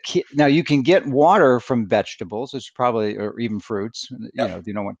 the key, now you can get water from vegetables, which probably, or even fruits. You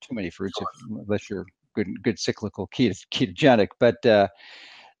don't want too many fruits unless you're good cyclical ketogenic, but so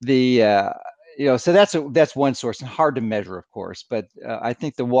that's one source, and hard to measure, of course. But I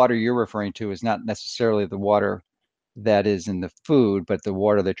think the water you're referring to is not necessarily the water that is in the food, but the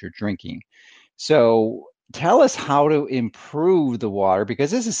water that you're drinking. So tell us how to improve the water,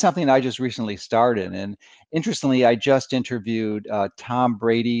 because this is something I just recently started. And interestingly, I just interviewed Tom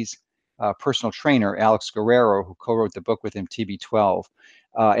Brady's personal trainer, Alex Guerrero, who co-wrote the book with him, TB12.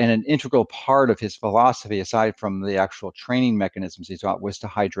 And an integral part of his philosophy, aside from the actual training mechanisms he taught, was to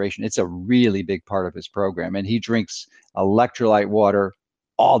hydration. It's a really big part of his program. And he drinks electrolyte water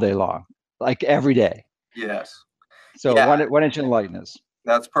all day long, like every day. Yes. So why don't you enlighten us?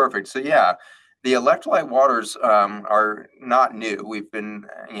 That's perfect. So yeah, the electrolyte waters are not new. We've been,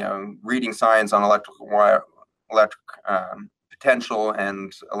 reading science on electric potential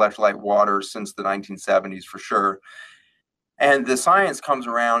and electrolyte waters since the 1970s for sure. And the science comes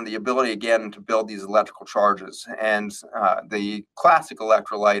around the ability, again, to build these electrical charges. And the classic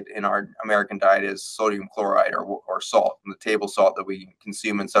electrolyte in our American diet is sodium chloride, or salt, the table salt that we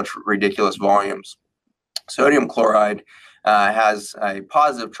consume in such ridiculous volumes. Sodium chloride has a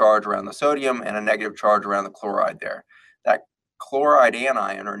positive charge around the sodium and a negative charge around the chloride there. That chloride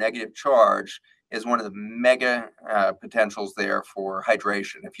anion, or negative charge, is one of the mega potentials there for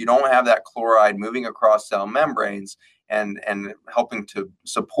hydration. If you don't have that chloride moving across cell membranes and helping to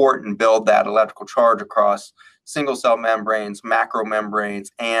support and build that electrical charge across single cell membranes, macro membranes,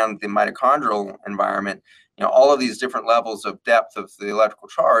 and the mitochondrial environment, all of these different levels of depth of the electrical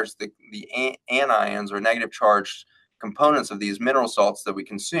charge, the anions, or negative charged components of these mineral salts that we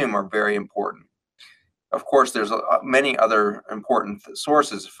consume, are very important. Of course, there's many other important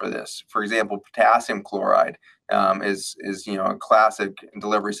sources for this. For example, potassium chloride is a classic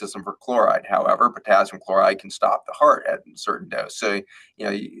delivery system for chloride. However, potassium chloride can stop the heart at a certain dose. So,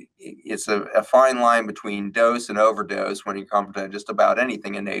 it's a fine line between dose and overdose when you come to just about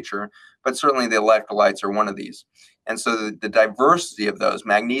anything in nature. But certainly the electrolytes are one of these. And so the diversity of those,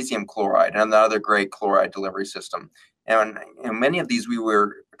 magnesium chloride, another great chloride delivery system. And many of these we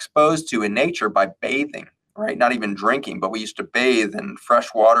were exposed to in nature by bathing, right? Not even drinking, but we used to bathe in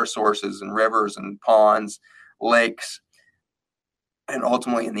fresh water sources and rivers and ponds, lakes, and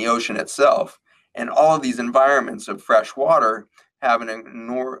ultimately in the ocean itself. And all of these environments of fresh water have an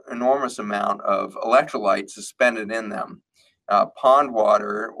enormous amount of electrolytes suspended in them. Pond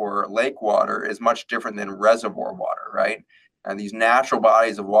water or lake water is much different than reservoir water, right? And these natural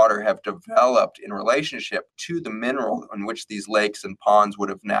bodies of water have developed in relationship to the mineral in which these lakes and ponds would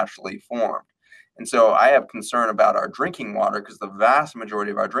have naturally formed. And so I have concern about our drinking water, because the vast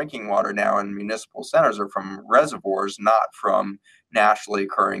majority of our drinking water now in municipal centers are from reservoirs, not from naturally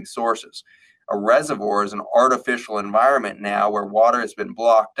occurring sources. A reservoir is an artificial environment now where water has been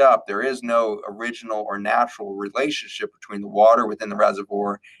blocked up. There is no original or natural relationship between the water within the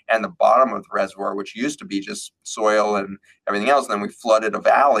reservoir and the bottom of the reservoir, which used to be just soil and everything else. And then we flooded a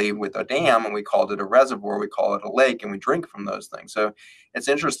valley with a dam and we called it a reservoir, we call it a lake, and we drink from those things. So it's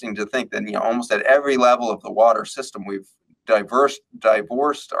interesting to think that, almost at every level of the water system, we've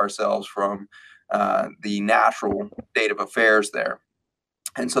divorced ourselves from the natural state of affairs there.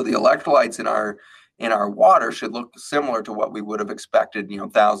 And so the electrolytes in our water should look similar to what we would have expected,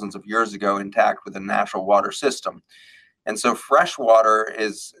 thousands of years ago, intact with a natural water system. And so fresh water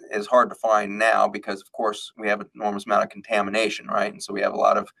is hard to find now because, of course, we have an enormous amount of contamination, right? And so we have a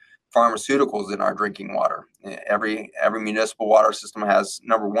lot of pharmaceuticals in our drinking water. Every municipal water system has,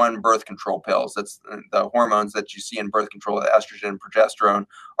 number one, birth control pills. That's the hormones that you see in birth control, estrogen and progesterone,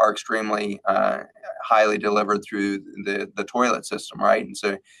 are extremely highly delivered through the toilet system, right? And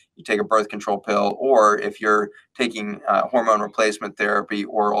so you take a birth control pill, or if you're taking hormone replacement therapy,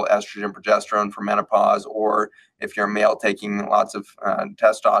 oral estrogen, progesterone for menopause, or if you're a male taking lots of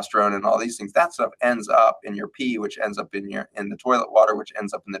testosterone and all these things, that stuff ends up in your pee, which ends up in the toilet water, which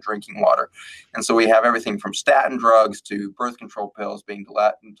ends up in the drinking drinking water. And so we have everything from statin drugs to birth control pills being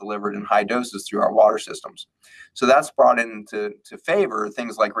delivered in high doses through our water systems. So that's brought into favor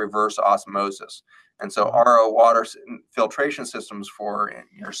things like reverse osmosis. And so RO water filtration systems for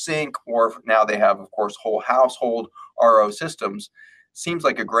your sink, or now they have, of course, whole household RO systems, seems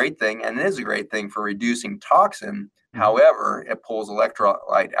like a great thing, and it is a great thing for reducing toxin. However, it pulls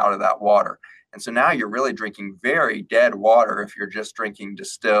electrolyte out of that water. And so now you're really drinking very dead water if you're just drinking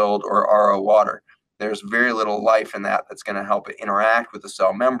distilled or RO water. There's very little life in that that's going to help it interact with the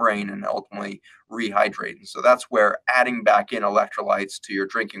cell membrane and ultimately rehydrate. And so that's where adding back in electrolytes to your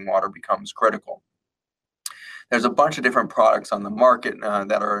drinking water becomes critical. There's a bunch of different products on the market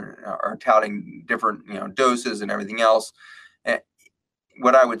that are touting different doses and everything else.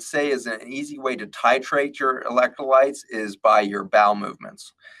 What I would say is an easy way to titrate your electrolytes is by your bowel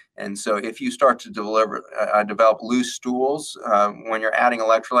movements. And so if you start to develop loose stools, when you're adding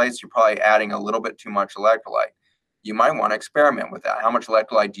electrolytes, you're probably adding a little bit too much electrolyte. You might want to experiment with that. How much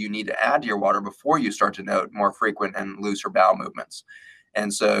electrolyte do you need to add to your water before you start to note more frequent and looser bowel movements?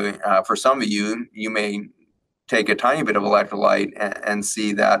 And so for some of you, you may take a tiny bit of electrolyte and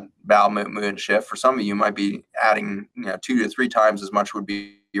see that bowel movement shift. For some of you, might be adding 2 to 3 times as much would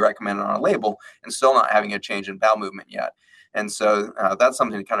be recommended on a label, and still not having a change in bowel movement yet. And so that's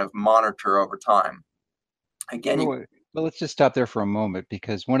something to kind of monitor over time. Again, well, let's just stop there for a moment,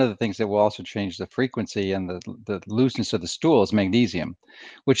 because one of the things that will also change the frequency and the looseness of the stool is magnesium,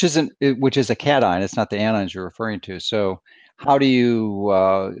 which is a cation. It's not the anions you're referring to. So how do you,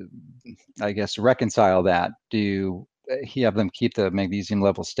 I guess, reconcile that? Do you have them keep the magnesium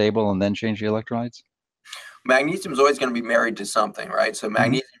level stable and then change the electrolytes? Magnesium is always going to be married to something, right? So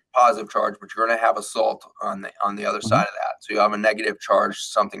magnesium positive charge, but you're going to have a salt on the other side of that. So you have a negative charge,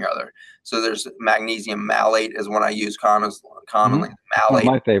 something or other. So there's magnesium malate is one I use commonly. Malate, one of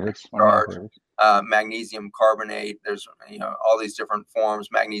my favorites. Magnesium carbonate. There's all these different forms.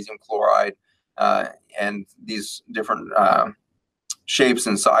 Magnesium chloride, and these different shapes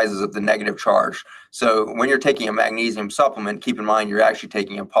and sizes of the negative charge. So when you're taking a magnesium supplement, keep in mind you're actually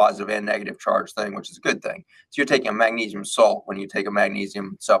taking a positive and negative charge thing, which is a good thing. So you're taking a magnesium salt when you take a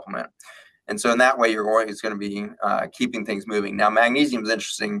magnesium supplement. And so in that way, you're always going to be keeping things moving. Now, magnesium is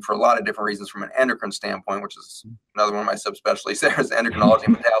interesting for a lot of different reasons from an endocrine standpoint, which is another one of my subspecialties there is endocrinology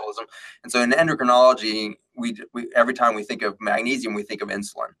and metabolism. And so in endocrinology, we every time we think of magnesium, we think of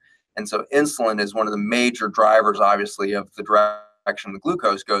insulin. And so insulin is one of the major drivers, obviously, of the direction the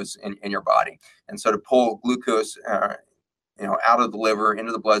glucose goes in your body. And so to pull glucose out of the liver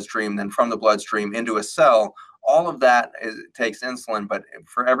into the bloodstream, then from the bloodstream into a cell, all of that takes insulin. But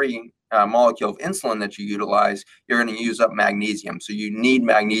for every molecule of insulin that you utilize, you're going to use up magnesium. So you need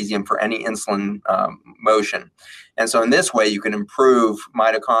magnesium for any insulin motion. And so in this way, you can improve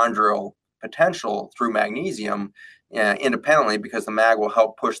mitochondrial potential through magnesium independently, because the mag will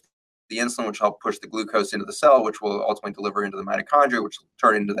help push the insulin, which will help push the glucose into the cell, which will ultimately deliver into the mitochondria, which will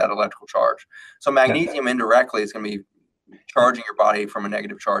turn into that electrical charge. So magnesium indirectly is going to be charging your body from a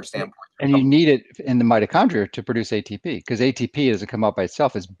negative charge standpoint. And you need it in the mitochondria to produce ATP, because ATP doesn't come out by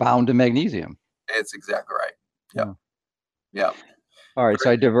itself. It's bound to magnesium. It's exactly right. Yeah. All right,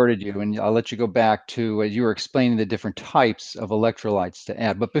 so I diverted you, and I'll let you go back to you were explaining the different types of electrolytes to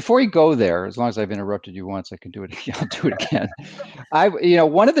add. But before you go there, as long as I've interrupted you once, I can do it. I'll do it again.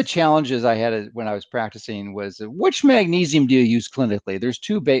 One of the challenges I had when I was practicing was which magnesium do you use clinically? There's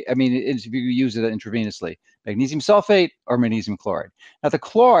two. If you use it intravenously, magnesium sulfate or magnesium chloride. Now, the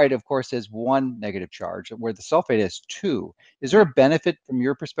chloride, of course, has one negative charge, where the sulfate has two. Is there a benefit from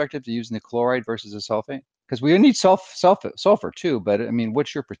your perspective to using the chloride versus the sulfate? Because we need sulfur too, but I mean,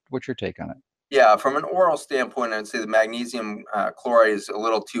 what's your take on it? Yeah, from an oral standpoint, I'd say the magnesium chloride is a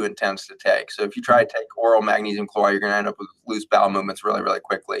little too intense to take. So if you try to take oral magnesium chloride, you're going to end up with loose bowel movements really, really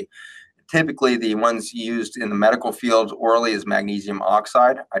quickly. Typically, the ones used in the medical field orally is magnesium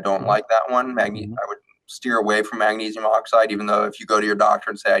oxide. I don't like that one. I would steer away from magnesium oxide, even though if you go to your doctor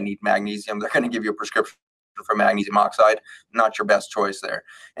and say, I need magnesium, they're going to give you a prescription for magnesium oxide. Not your best choice there.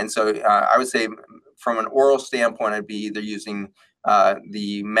 And so I would say from an oral standpoint, I'd be either using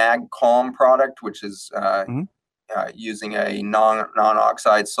the MagCalm product, which is using a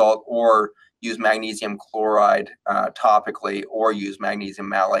non-oxide salt, or use magnesium chloride topically, or use magnesium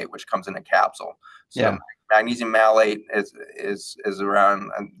malate, which comes in a capsule. So magnesium malate is around,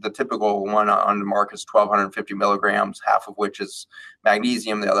 the typical one on the market is 1,250 milligrams, half of which is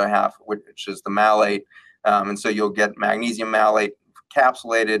magnesium, the other half which is the malate. And so you'll get magnesium malate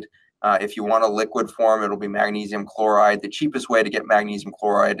capsulated. If you want a liquid form, it'll be magnesium chloride. The cheapest way to get magnesium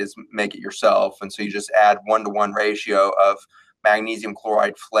chloride is make it yourself. And so you just add 1-to-1 ratio of magnesium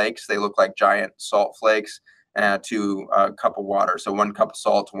chloride flakes. They look like giant salt flakes to a cup of water. So 1 cup of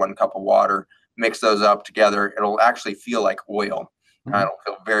salt to 1 cup of water. Mix those up together. It'll actually feel like oil. It'll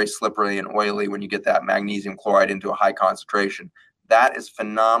feel very slippery and oily when you get that magnesium chloride into a high concentration. That is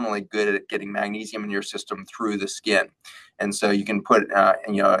phenomenally good at getting magnesium in your system through the skin. And so you can put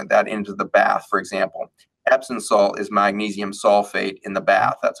that into the bath, for example. Epsom salt is magnesium sulfate in the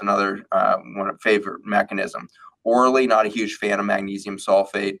bath. That's another one of favorite mechanism. Orally, not a huge fan of magnesium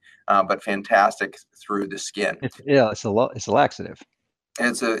sulfate, but fantastic through the skin. It's a laxative.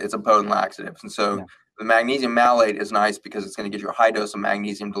 It's a potent laxative. And so the magnesium malate is nice because it's going to give you a high dose of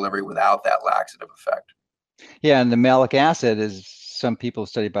magnesium delivery without that laxative effect. Yeah, and the malic acid, is some people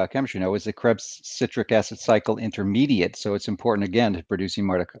study biochemistry know, is the Krebs citric acid cycle intermediate. So it's important, again, to producing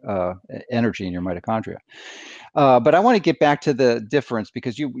energy in your mitochondria. But I want to get back to the difference,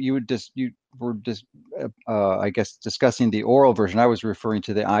 because you were just I guess discussing the oral version. I was referring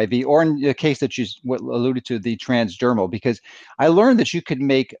to the IV, or in the case that you alluded to, the transdermal, because I learned that you could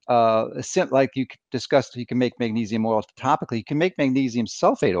make like you discussed, you can make magnesium oil topically. You can make magnesium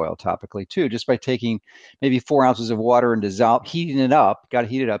sulfate oil topically too, just by taking maybe 4 ounces of water and heating it up. Got to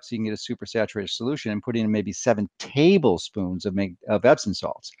heat it up so you can get a supersaturated solution, and putting in maybe 7 tablespoons of Epsom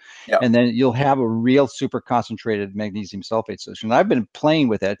salts. Yep. And then you'll have a real super concentrated magnesium sulfate solution. I've been playing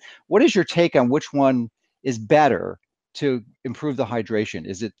with it. What is your take on which one is better to improve the hydration?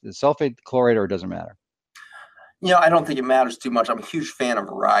 Is it the sulfate, chloride, or it doesn't matter? I don't think it matters too much. I'm a huge fan of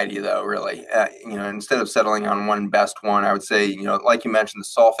variety, though, really. Instead of settling on one best one, I would say, like you mentioned,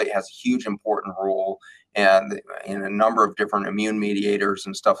 the sulfate has a huge important role and in a number of different immune mediators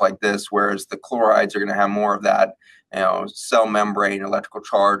and stuff like this, whereas the chlorides are going to have more of that, cell membrane, electrical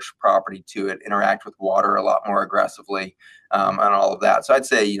charge property to it, interact with water a lot more aggressively, and all of that. So I'd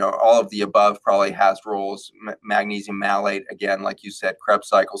say, all of the above probably has roles. Magnesium malate, again, like you said, Krebs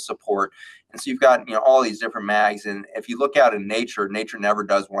cycle support. And so you've got, all these different mags. And if you look out in nature, nature never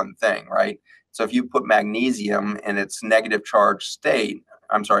does one thing, right? So if you put magnesium in its negative charge state,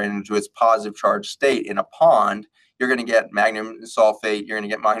 into its positive charge state in a pond, you're going to get magnesium sulfate, you're going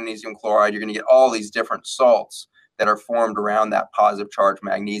to get magnesium chloride, you're going to get all these different salts that are formed around that positive charge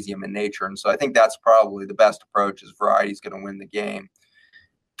magnesium in nature. And so I think that's probably the best approach, is variety is going to win the game.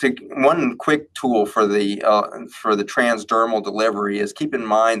 One quick tool for the transdermal delivery is keep in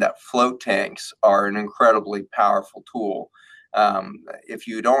mind that float tanks are an incredibly powerful tool. If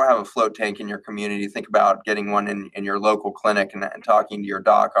you don't have a float tank in your community, think about getting one in your local clinic and talking to your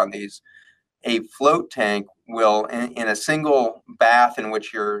doc on these. A float tank will, in a single bath in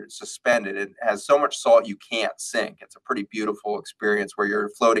which you're suspended, it has so much salt you can't sink. It's a pretty beautiful experience where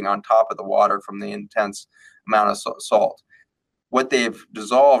you're floating on top of the water from the intense amount of salt. What they've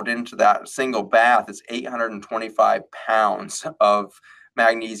dissolved into that single bath is 825 pounds of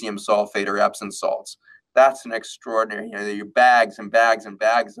magnesium sulfate or Epsom salts. That's an extraordinary, your bags and bags and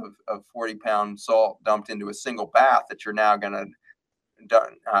bags of 40-pound salt dumped into a single bath that you're now going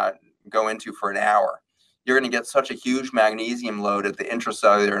to go into for an hour. You're going to get such a huge magnesium load at the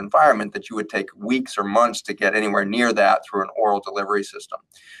intracellular environment that you would take weeks or months to get anywhere near that through an oral delivery system.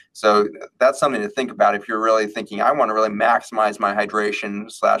 So that's something to think about if you're really thinking, I want to really maximize my hydration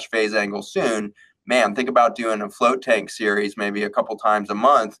 / phase angle soon. Man, think about doing a float tank series maybe a couple times a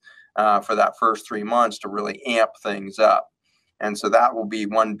month for that first 3 months to really amp things up. And so that will be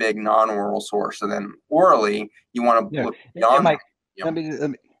one big non-oral source. And then orally, you want to look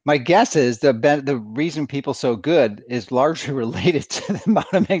beyond. My guess is the reason people so good is largely related to the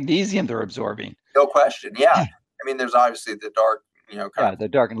amount of magnesium they're absorbing. No question. Yeah. I mean, there's obviously the dark, the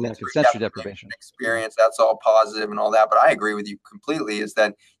dark and sensory deprivation experience. That's all positive and all that. But I agree with you completely, is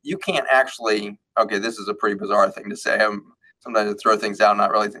that you can't actually, okay, this is a pretty bizarre thing to say. Sometimes I throw things out, not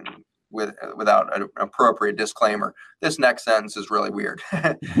really thinking without an appropriate disclaimer. This next sentence is really weird.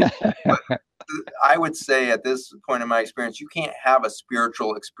 But I would say at this point in my experience, you can't have a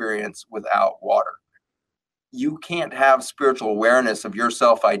spiritual experience without water. You can't have spiritual awareness of your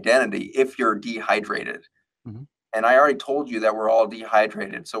self-identity if you're dehydrated. Mm-hmm. And I already told you that we're all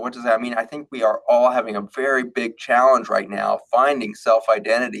dehydrated. So what does that mean? I think we are all having a very big challenge right now, finding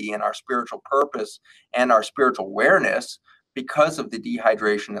self-identity and our spiritual purpose and our spiritual awareness because of the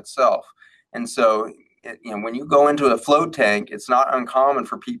dehydration itself. And so, when you go into a float tank, it's not uncommon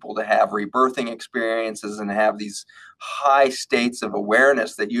for people to have rebirthing experiences and have these high states of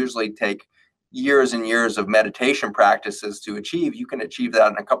awareness that usually take years and years of meditation practices to achieve. You can achieve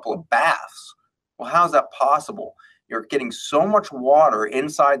that in a couple of baths. Well, how is that possible? You're getting so much water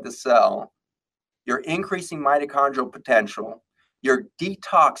inside the cell, you're increasing mitochondrial potential, you're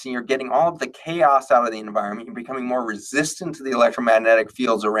detoxing, you're getting all of the chaos out of the environment, you're becoming more resistant to the electromagnetic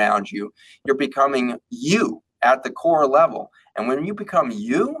fields around you, you're becoming you at the core level. And when you become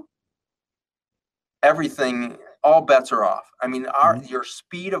you, everything, all bets are off. I mean, your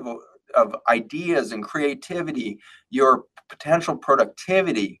speed of ideas and creativity, your potential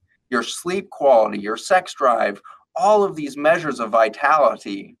productivity, your sleep quality, your sex drive, all of these measures of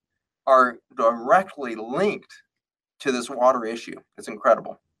vitality are directly linked to this water issue. It's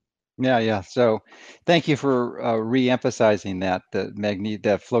incredible. Yeah, yeah. So thank you for re-emphasizing that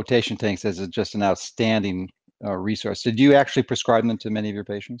that flotation tanks is just an outstanding resource. Did you actually prescribe them to many of your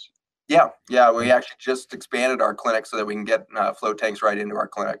patients? Yeah. We actually just expanded our clinic so that we can get float tanks right into our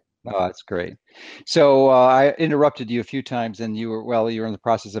clinic. Oh, that's great. So I interrupted you a few times, and you were in the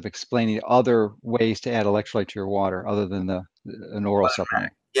process of explaining other ways to add electrolyte to your water other than an oral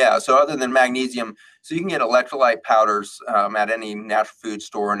supplement. Yeah, so other than magnesium, so you can get electrolyte powders at any natural food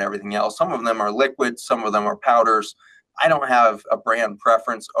store and everything else. Some of them are liquids, some of them are powders. I don't have a brand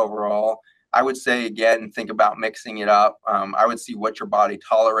preference overall. I would say, again, think about mixing it up. I would see what your body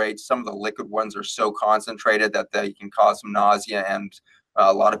tolerates. Some of the liquid ones are so concentrated that they can cause some nausea, and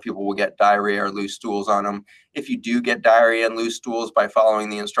a lot of people will get diarrhea or loose stools on them. If you do get diarrhea and loose stools by following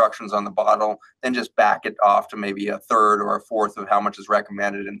the instructions on the bottle, then just back it off to maybe a third or a fourth of how much is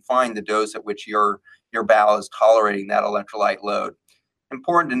recommended and find the dose at which your bowel is tolerating that electrolyte load.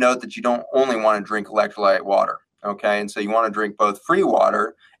 Important to note that you don't only want to drink electrolyte water, okay? And so you want to drink both free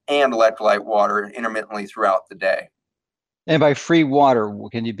water and electrolyte water intermittently throughout the day. And by free water,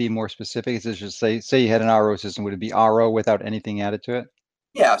 can you be more specific? Is it just say you had an RO system, would it be RO without anything added to it?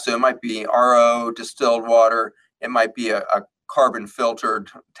 Yeah, so it might be RO, distilled water. It might be a carbon filtered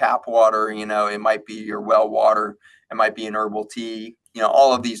tap water. It might be your well water. It might be an herbal tea.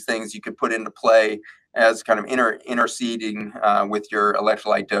 All of these things you could put into play as kind of interceding with your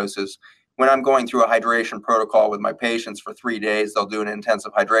electrolyte doses. When I'm going through a hydration protocol with my patients for 3 days, they'll do an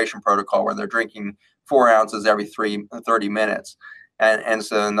intensive hydration protocol where they're drinking 4 ounces every 30 minutes. And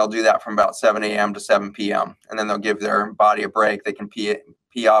so they'll do that from about 7 a.m. to 7 p.m. And then they'll give their body a break. They can pee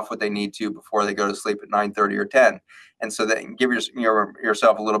off what they need to before they go to sleep at 9:30 or 10. And so that give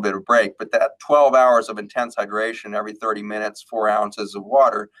yourself a little bit of break. But that 12 hours of intense hydration every 30 minutes, 4 ounces of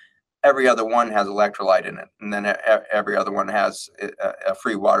water, every other one has electrolyte in it. And then every other one has a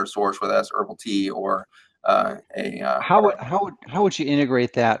free water source, whether that's herbal tea or how would you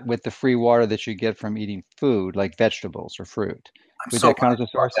integrate that with the free water that you get from eating food like vegetables or fruit? Would that count as a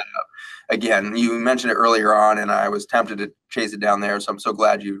source? Again, you mentioned it earlier on, and I was tempted to chase it down there, so I'm so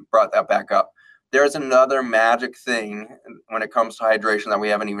glad you brought that back up. There's another magic thing when it comes to hydration that we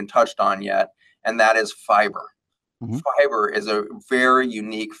haven't even touched on yet, and that is fiber. Mm-hmm. Fiber is a very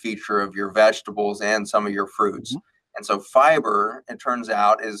unique feature of your vegetables and some of your fruits. Mm-hmm. And so fiber, it turns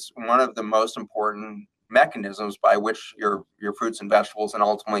out, is one of the most important mechanisms by which your fruits and vegetables and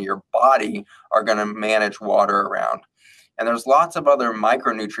ultimately your body are going to manage water around. And there's lots of other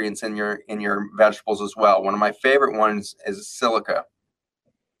micronutrients in your vegetables as well. One of my favorite ones is silica.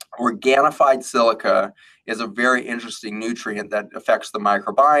 Organified silica is a very interesting nutrient that affects the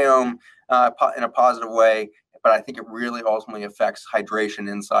microbiome in a positive way, but I think it really ultimately affects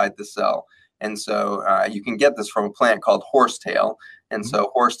hydration inside the cell. And so you can get this from a plant called horsetail. And so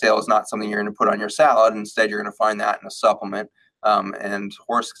horsetail is not something you're going to put on your salad. Instead, you're going to find that in a supplement. And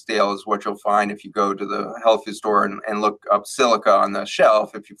horsetail is what you'll find if you go to the health food store and look up silica on the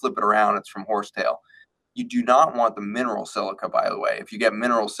shelf. If you flip it around, it's from horsetail. You do not want the mineral silica, by the way. If you get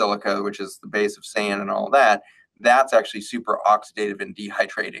mineral silica, which is the base of sand and all that, that's actually super oxidative and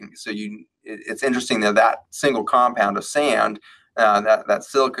dehydrating. So it's interesting that single compound of sand, that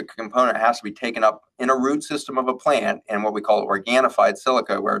silica component has to be taken up in a root system of a plant and what we call organified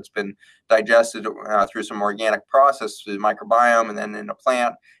silica, where it's been digested through some organic process through the microbiome and then in a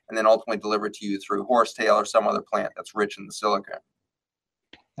plant, and then ultimately delivered to you through horsetail or some other plant that's rich in the silica.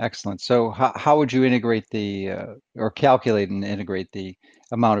 Excellent. So how would you integrate or calculate and integrate the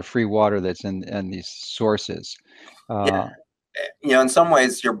amount of free water that's in these sources? Yeah. In some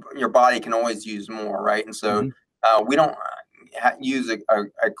ways, your body can always use more, right? And so we don't use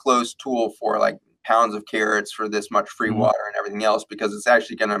a close tool for like pounds of carrots for this much free water and everything else, because it's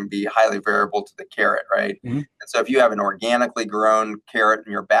actually going to be highly variable to the carrot, right? And so if you have an organically grown carrot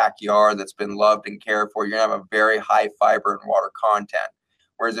in your backyard that's been loved and cared for, you're going to have a very high fiber and water content.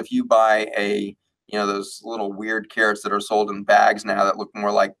 Whereas if you buy those little weird carrots that are sold in bags now that look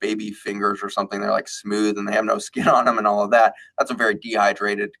more like baby fingers or something, they're like smooth and they have no skin on them and all of that, that's a very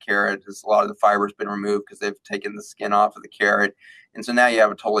dehydrated carrot. A lot of the fiber's been removed because they've taken the skin off of the carrot. And so now you have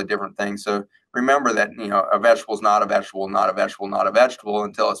a totally different thing. So remember that, a vegetable is not a vegetable, not a vegetable, not a vegetable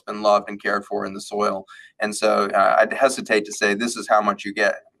until it's been loved and cared for in the soil. And so I'd hesitate to say this is how much you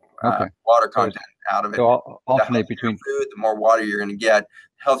get Okay. water So content out of it. so The alternate healthier between. food, the more water you're going to get.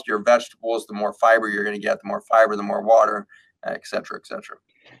 Healthier vegetables, the more fiber you're going to get. The more fiber, the more water, et cetera, et cetera.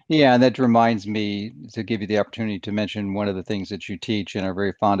 Yeah, and that reminds me to give you the opportunity to mention one of the things that you teach and are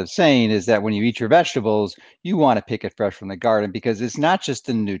very fond of saying is that when you eat your vegetables, you want to pick it fresh from the garden because it's not just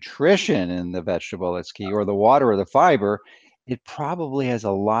the nutrition in the vegetable that's key or the water or the fiber. It probably has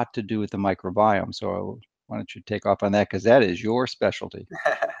a lot to do with the microbiome. So why don't you take off on that because that is your specialty.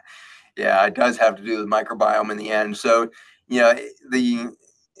 Yeah, it does have to do with microbiome in the end. So, you know, the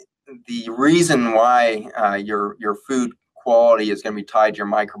the reason why your food quality is going to be tied to your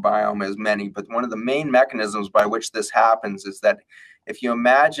microbiome is many, but one of the main mechanisms by which this happens is that if you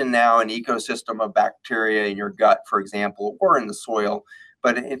imagine now an ecosystem of bacteria in your gut, for example, or in the soil,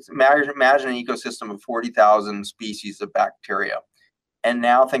 but imagine an ecosystem of 40,000 species of bacteria. And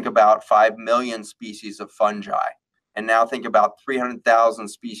now think about 5 million species of fungi. And now think about 300,000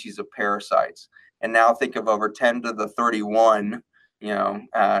 species of parasites. And now think of over 10 to the 31,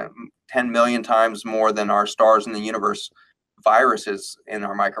 10 million times more than our stars in the universe viruses in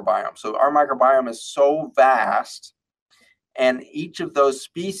our microbiome. So our microbiome is so vast. And each of those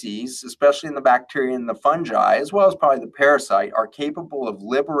species, especially in the bacteria and the fungi, as well as probably the parasite, are capable of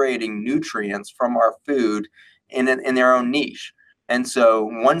liberating nutrients from our food in their own niche. And so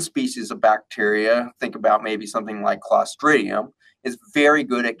one species of bacteria, think about maybe something like Clostridium, is very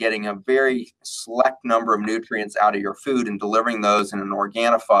good at getting a very select number of nutrients out of your food and delivering those in an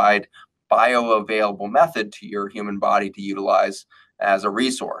organified, bioavailable method to your human body to utilize as a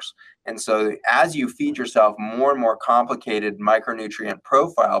resource. And so as you feed yourself more and more complicated micronutrient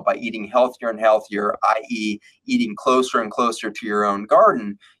profile by eating healthier and healthier, i.e. eating closer and closer to your own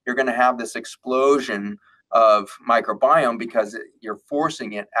garden, you're going to have this explosion of microbiome because you're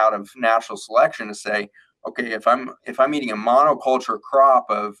forcing it out of natural selection to say, okay, if I'm eating a monoculture crop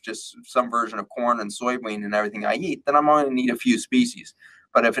of just some version of corn and soybean and everything I eat, then I'm only going to need a few species.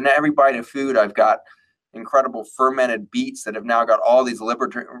 But if in every bite of food I've got incredible fermented beets that have now got all these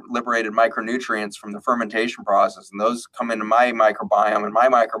liberated micronutrients from the fermentation process, and those come into my microbiome, and my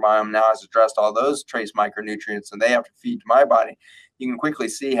microbiome now has addressed all those trace micronutrients, and they have to feed to my body. You can quickly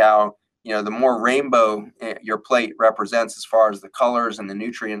see how the more rainbow your plate represents as far as the colors and the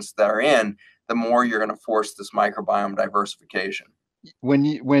nutrients that are in, the more you're going to force this microbiome diversification. When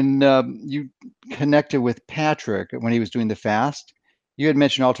you connected with Patrick when he was doing the fast, you had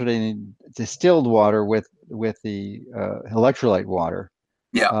mentioned alternating distilled water with the electrolyte water.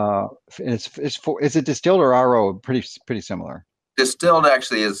 Yeah. Is it distilled or RO? Pretty similar. Distilled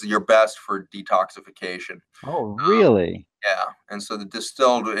actually is your best for detoxification. Oh, really? Yeah. And so the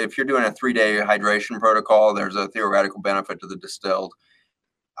distilled, if you're doing a 3-day hydration protocol, there's a theoretical benefit to the distilled.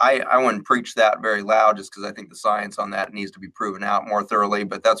 I wouldn't preach that very loud just because I think the science on that needs to be proven out more thoroughly,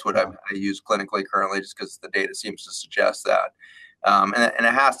 but that's what I use clinically currently just because the data seems to suggest that. And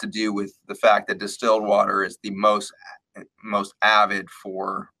it has to do with the fact that distilled water is the most avid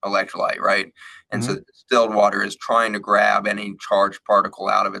for electrolyte, right? And so the distilled water is trying to grab any charged particle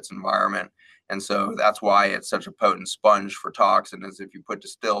out of its environment. And so that's why it's such a potent sponge for toxin, is if you put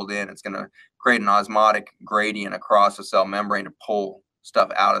distilled in, it's going to create an osmotic gradient across the cell membrane to pull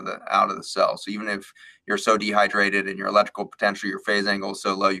stuff out of the cell. So even if you're so dehydrated and your electrical potential, your phase angle is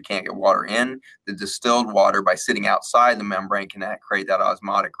so low you can't get water in, the distilled water, by sitting outside the membrane, can create that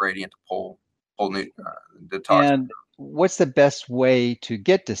osmotic gradient to pull the toxin. And what's the best way to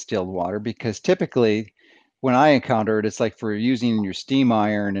get distilled water? Because typically when I encounter it, it's like for using your steam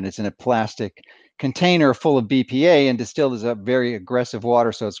iron and it's in a plastic container full of BPA, and distilled is a very aggressive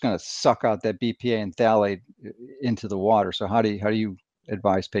water, so it's going to suck out that BPA and phthalate into the water. So how do you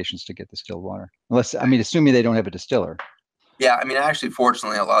advise patients to get distilled water? Assuming they don't have a distiller. Yeah, actually,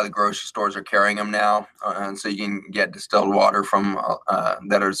 fortunately, a lot of the grocery stores are carrying them now, and so you can get distilled water from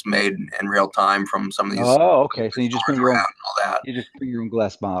that is made in real time from some of these. Oh, okay. So you just bring your own. All that. You just bring your own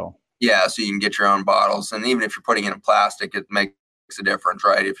glass bottle. Yeah, so you can get your own bottles, and even if you're putting it in plastic, it makes a difference,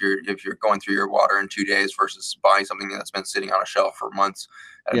 right? If you're going through your water in 2 days versus buying something that's been sitting on a shelf for months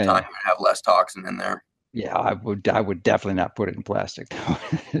at a time, you have less toxin in there. Yeah, I would definitely not put it in plastic.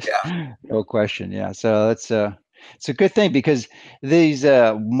 Yeah. No question. Yeah. So it's a good thing because these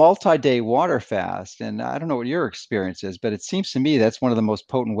multi-day water fast, and I don't know what your experience is, but it seems to me that's one of the most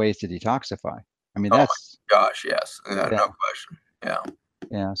potent ways to detoxify. Oh my gosh, yes. No question. Yeah.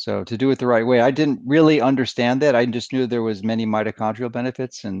 Yeah, so to do it the right way, I didn't really understand that. I just knew there was many mitochondrial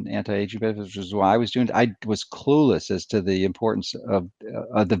benefits and anti-aging benefits, which is why I was doing it. I was clueless as to the importance of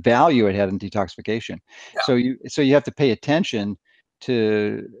the value it had in detoxification. Yeah. So you have to pay attention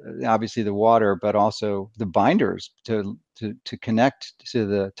to obviously the water, but also the binders to connect to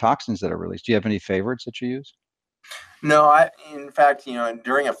the toxins that are released. Do you have any favorites that you use? No, in fact,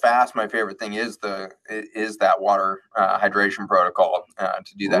 during a fast, my favorite thing is that water hydration protocol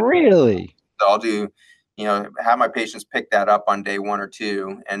to do that. Really? So I'll do, have my patients pick that up on day 1 or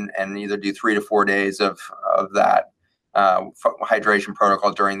 2, and either do 3 to 4 days of that hydration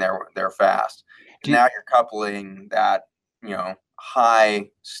protocol during their fast. And Do now you're coupling that, high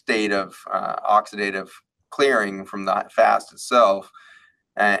state of oxidative clearing from the fast itself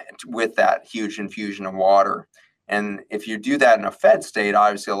with that huge infusion of water. And if you do that in a fed state,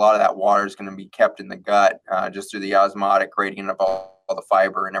 obviously a lot of that water is going to be kept in the gut just through the osmotic gradient of all the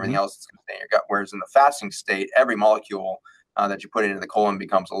fiber and everything Mhm. else that's going to stay in your gut. Whereas in the fasting state, every molecule that you put into the colon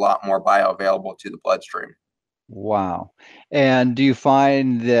becomes a lot more bioavailable to the bloodstream. Wow. And do you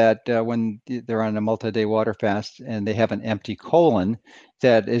find that when they're on a multi-day water fast and they have an empty colon,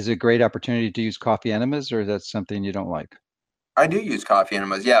 that is a great opportunity to use coffee enemas, or is that something you don't like? I do use coffee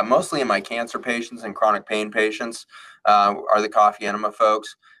enemas. Yeah, mostly in my cancer patients and chronic pain patients are the coffee enema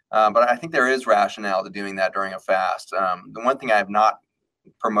folks. But I think there is rationale to doing that during a fast. The one thing I have not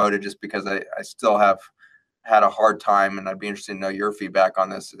promoted, just because I still have had a hard time, and I'd be interested to know your feedback on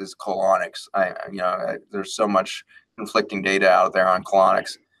this, is colonics. There's so much conflicting data out there on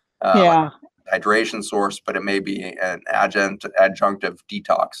colonics, like Yeah. hydration source, but it may be an adjunctive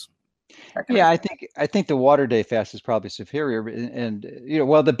detox Yeah, mechanism. I think the water day fast is probably superior, and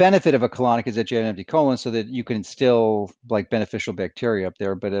well, the benefit of a colonic is that you have an empty colon, so that you can instill like beneficial bacteria up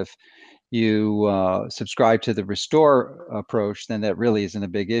there. But if you subscribe to the restore approach, then that really isn't a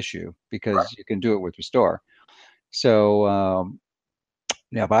big issue Right. because you can do it with restore. So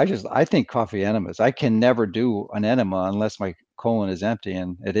yeah, but I think coffee enemas. I can never do an enema unless my colon is empty,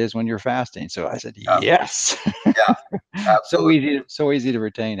 and it is when you're fasting. So I said, Yeah. yes. Yeah. Absolutely. So easy to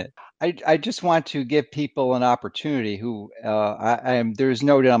retain it. I just want to give people an opportunity who I am. There's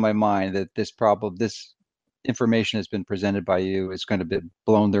no doubt in my mind that this information has been presented by you is going to be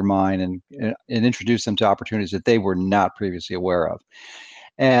blown their mind and introduce them to opportunities that they were not previously aware of.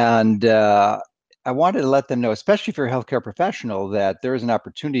 And I wanted to let them know, especially if you're a healthcare professional, that there is an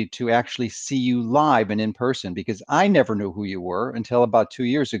opportunity to actually see you live and in person because I never knew who you were until about 2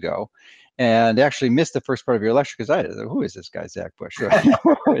 years ago and actually missed the first part of your lecture because who is this guy, Zach Bush?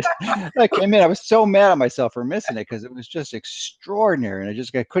 I came in, I was so mad at myself for missing it because it was just extraordinary. And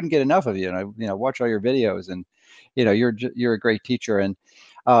I couldn't get enough of you. And I watch all your videos and, you're a great teacher. And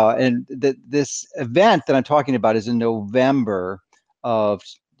this event that I'm talking about is in November of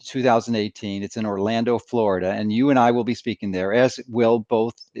 2018. It's in Orlando, Florida, and you and I will be speaking there, as will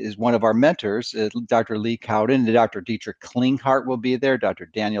both is one of our mentors, Dr. Lee Cowden, and Dr. Dietrich Klinghardt will be there, Dr.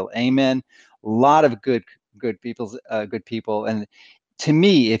 Daniel Amen, a lot of good people. And to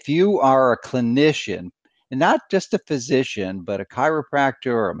me, if you are a clinician, and not just a physician, but a chiropractor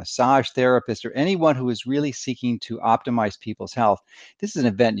or a massage therapist or anyone who is really seeking to optimize people's health, this is an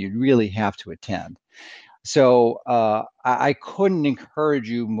event you really have to attend. So I couldn't encourage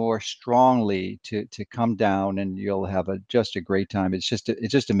you more strongly to come down, and you'll have just a great time. It's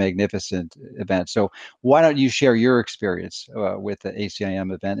just a magnificent event. So why don't you share your experience with the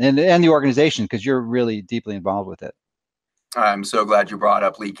ACIM event and the organization because you're really deeply involved with it. I'm so glad you brought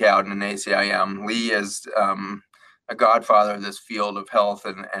up Lee Cowden and ACIM. Lee is a godfather of this field of health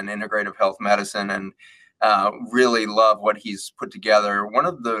and integrative health medicine, and really love what he's put together. One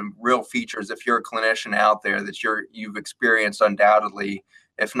of the real features, if you're a clinician out there, that you've experienced undoubtedly,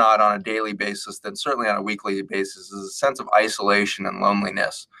 if not on a daily basis, then certainly on a weekly basis, is a sense of isolation and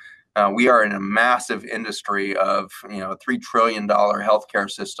loneliness. We are in a massive industry of a $3 trillion healthcare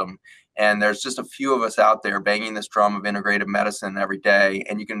system, and there's just a few of us out there banging this drum of integrative medicine every day,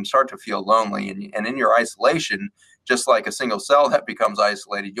 and you can start to feel lonely. And in your isolation, just like a single cell that becomes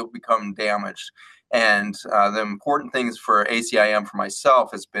isolated, you'll become damaged. And the important things for ACIM for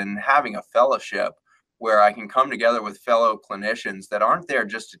myself has been having a fellowship where I can come together with fellow clinicians that aren't there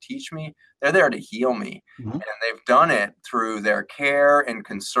just to teach me, they're there to heal me. Mhm. And they've done it through their care and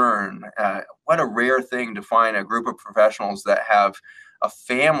concern. What a rare thing to find a group of professionals that have a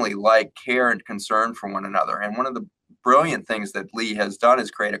family like care and concern for one another. And one of the brilliant things that Lee has done is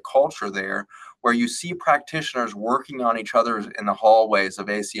create a culture there where you see practitioners working on each other in the hallways of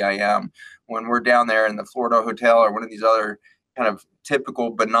ACIM. When we're down there in the Florida Hotel or one of these other kind of typical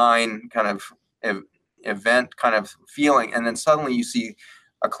benign kind of event kind of feeling, and then suddenly you see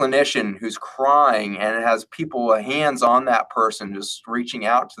a clinician who's crying and it has people hands on that person, just reaching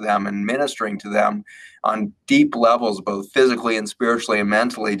out to them and ministering to them on deep levels, both physically and spiritually and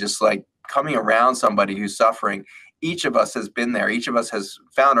mentally, just like coming around somebody who's suffering. Each of us has been there. Each of us has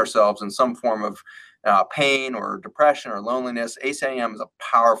found ourselves in some form of pain or depression or loneliness. ACIM is a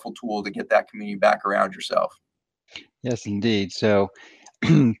powerful tool to get that community back around yourself. Yes, indeed. So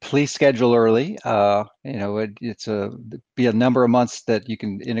please schedule early. It's be a number of months that you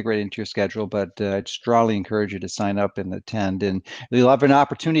can integrate into your schedule, but I'd strongly encourage you to sign up and attend. And you'll have an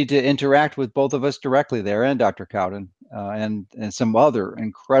opportunity to interact with both of us directly there, and Dr. Cowden, and some other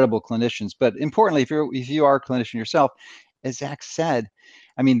incredible clinicians. But importantly, if you are a clinician yourself, as Zach said,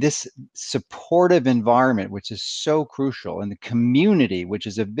 I mean, this supportive environment, which is so crucial, and the community, which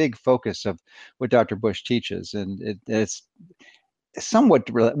is a big focus of what Dr. Bush teaches, and it's somewhat,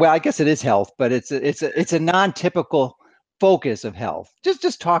 well, I guess it is health, but it's a non-typical focus of health.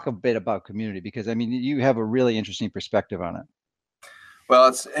 Just talk a bit about community, because I mean, you have a really interesting perspective on it. Well,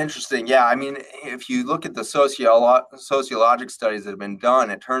 it's interesting. Yeah, I mean, if you look at the sociologic studies that have been done,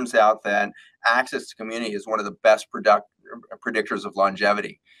 it turns out that access to community is one of the best predictors of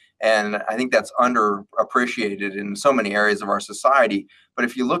longevity. And I think that's underappreciated in so many areas of our society. But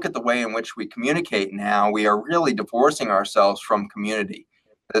if you look at the way in which we communicate now, we are really divorcing ourselves from community.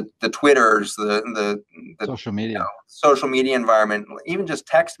 The Twitters, the social media, social media environment, even just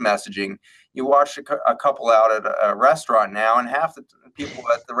text messaging. You watch a couple out at a restaurant now, and half the people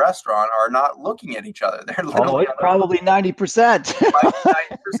at the restaurant are not looking at each other. They're literally probably 90%. 90%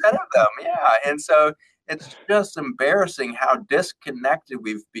 of them, yeah. And so it's just embarrassing how disconnected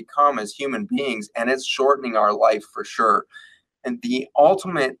we've become as human beings, and it's shortening our life for sure. And the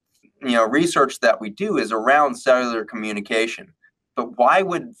ultimate, research that we do is around cellular communication. But why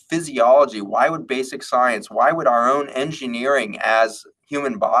would physiology, why would basic science, why would our own engineering as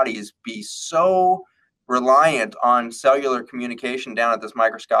human bodies be so reliant on cellular communication down at this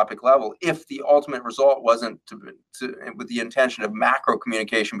microscopic level if the ultimate result wasn't with the intention of macro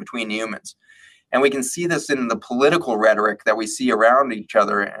communication between humans? And we can see this in the political rhetoric that we see around each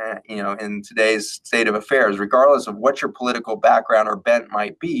other, in today's state of affairs, regardless of what your political background or bent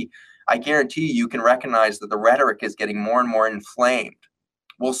might be. I guarantee you can recognize that the rhetoric is getting more and more inflamed.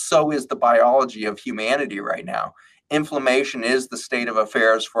 Well, so is the biology of humanity right now. Inflammation is the state of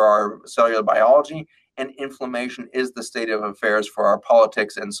affairs for our cellular biology, and inflammation is the state of affairs for our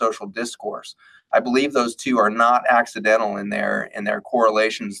politics and social discourse. I believe those two are not accidental in their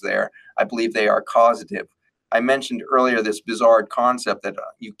correlations there. I believe they are causative. I mentioned earlier this bizarre concept that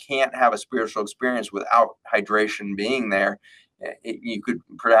you can't have a spiritual experience without hydration being there. You could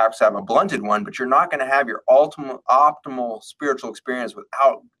perhaps have a blunted one, but you're not going to have your optimal spiritual experience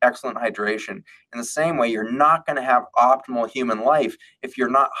without excellent hydration. In the same way, you're not going to have optimal human life if you're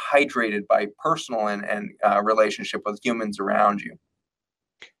not hydrated by personal and relationship with humans around you.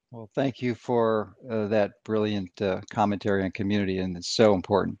 Well, thank you for that brilliant commentary on community, and it's so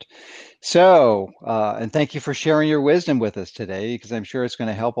important. So, and thank you for sharing your wisdom with us today, because I'm sure it's going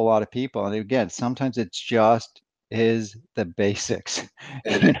to help a lot of people. And again, sometimes it's just is the basics,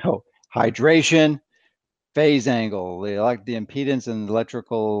 hydration, phase angle, the impedance and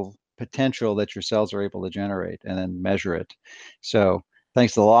electrical potential that your cells are able to generate, and then measure it. So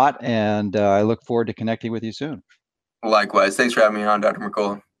thanks a lot, and I look forward to connecting with you soon. Likewise. Thanks for having me on, Dr.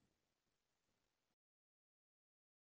 Mercola.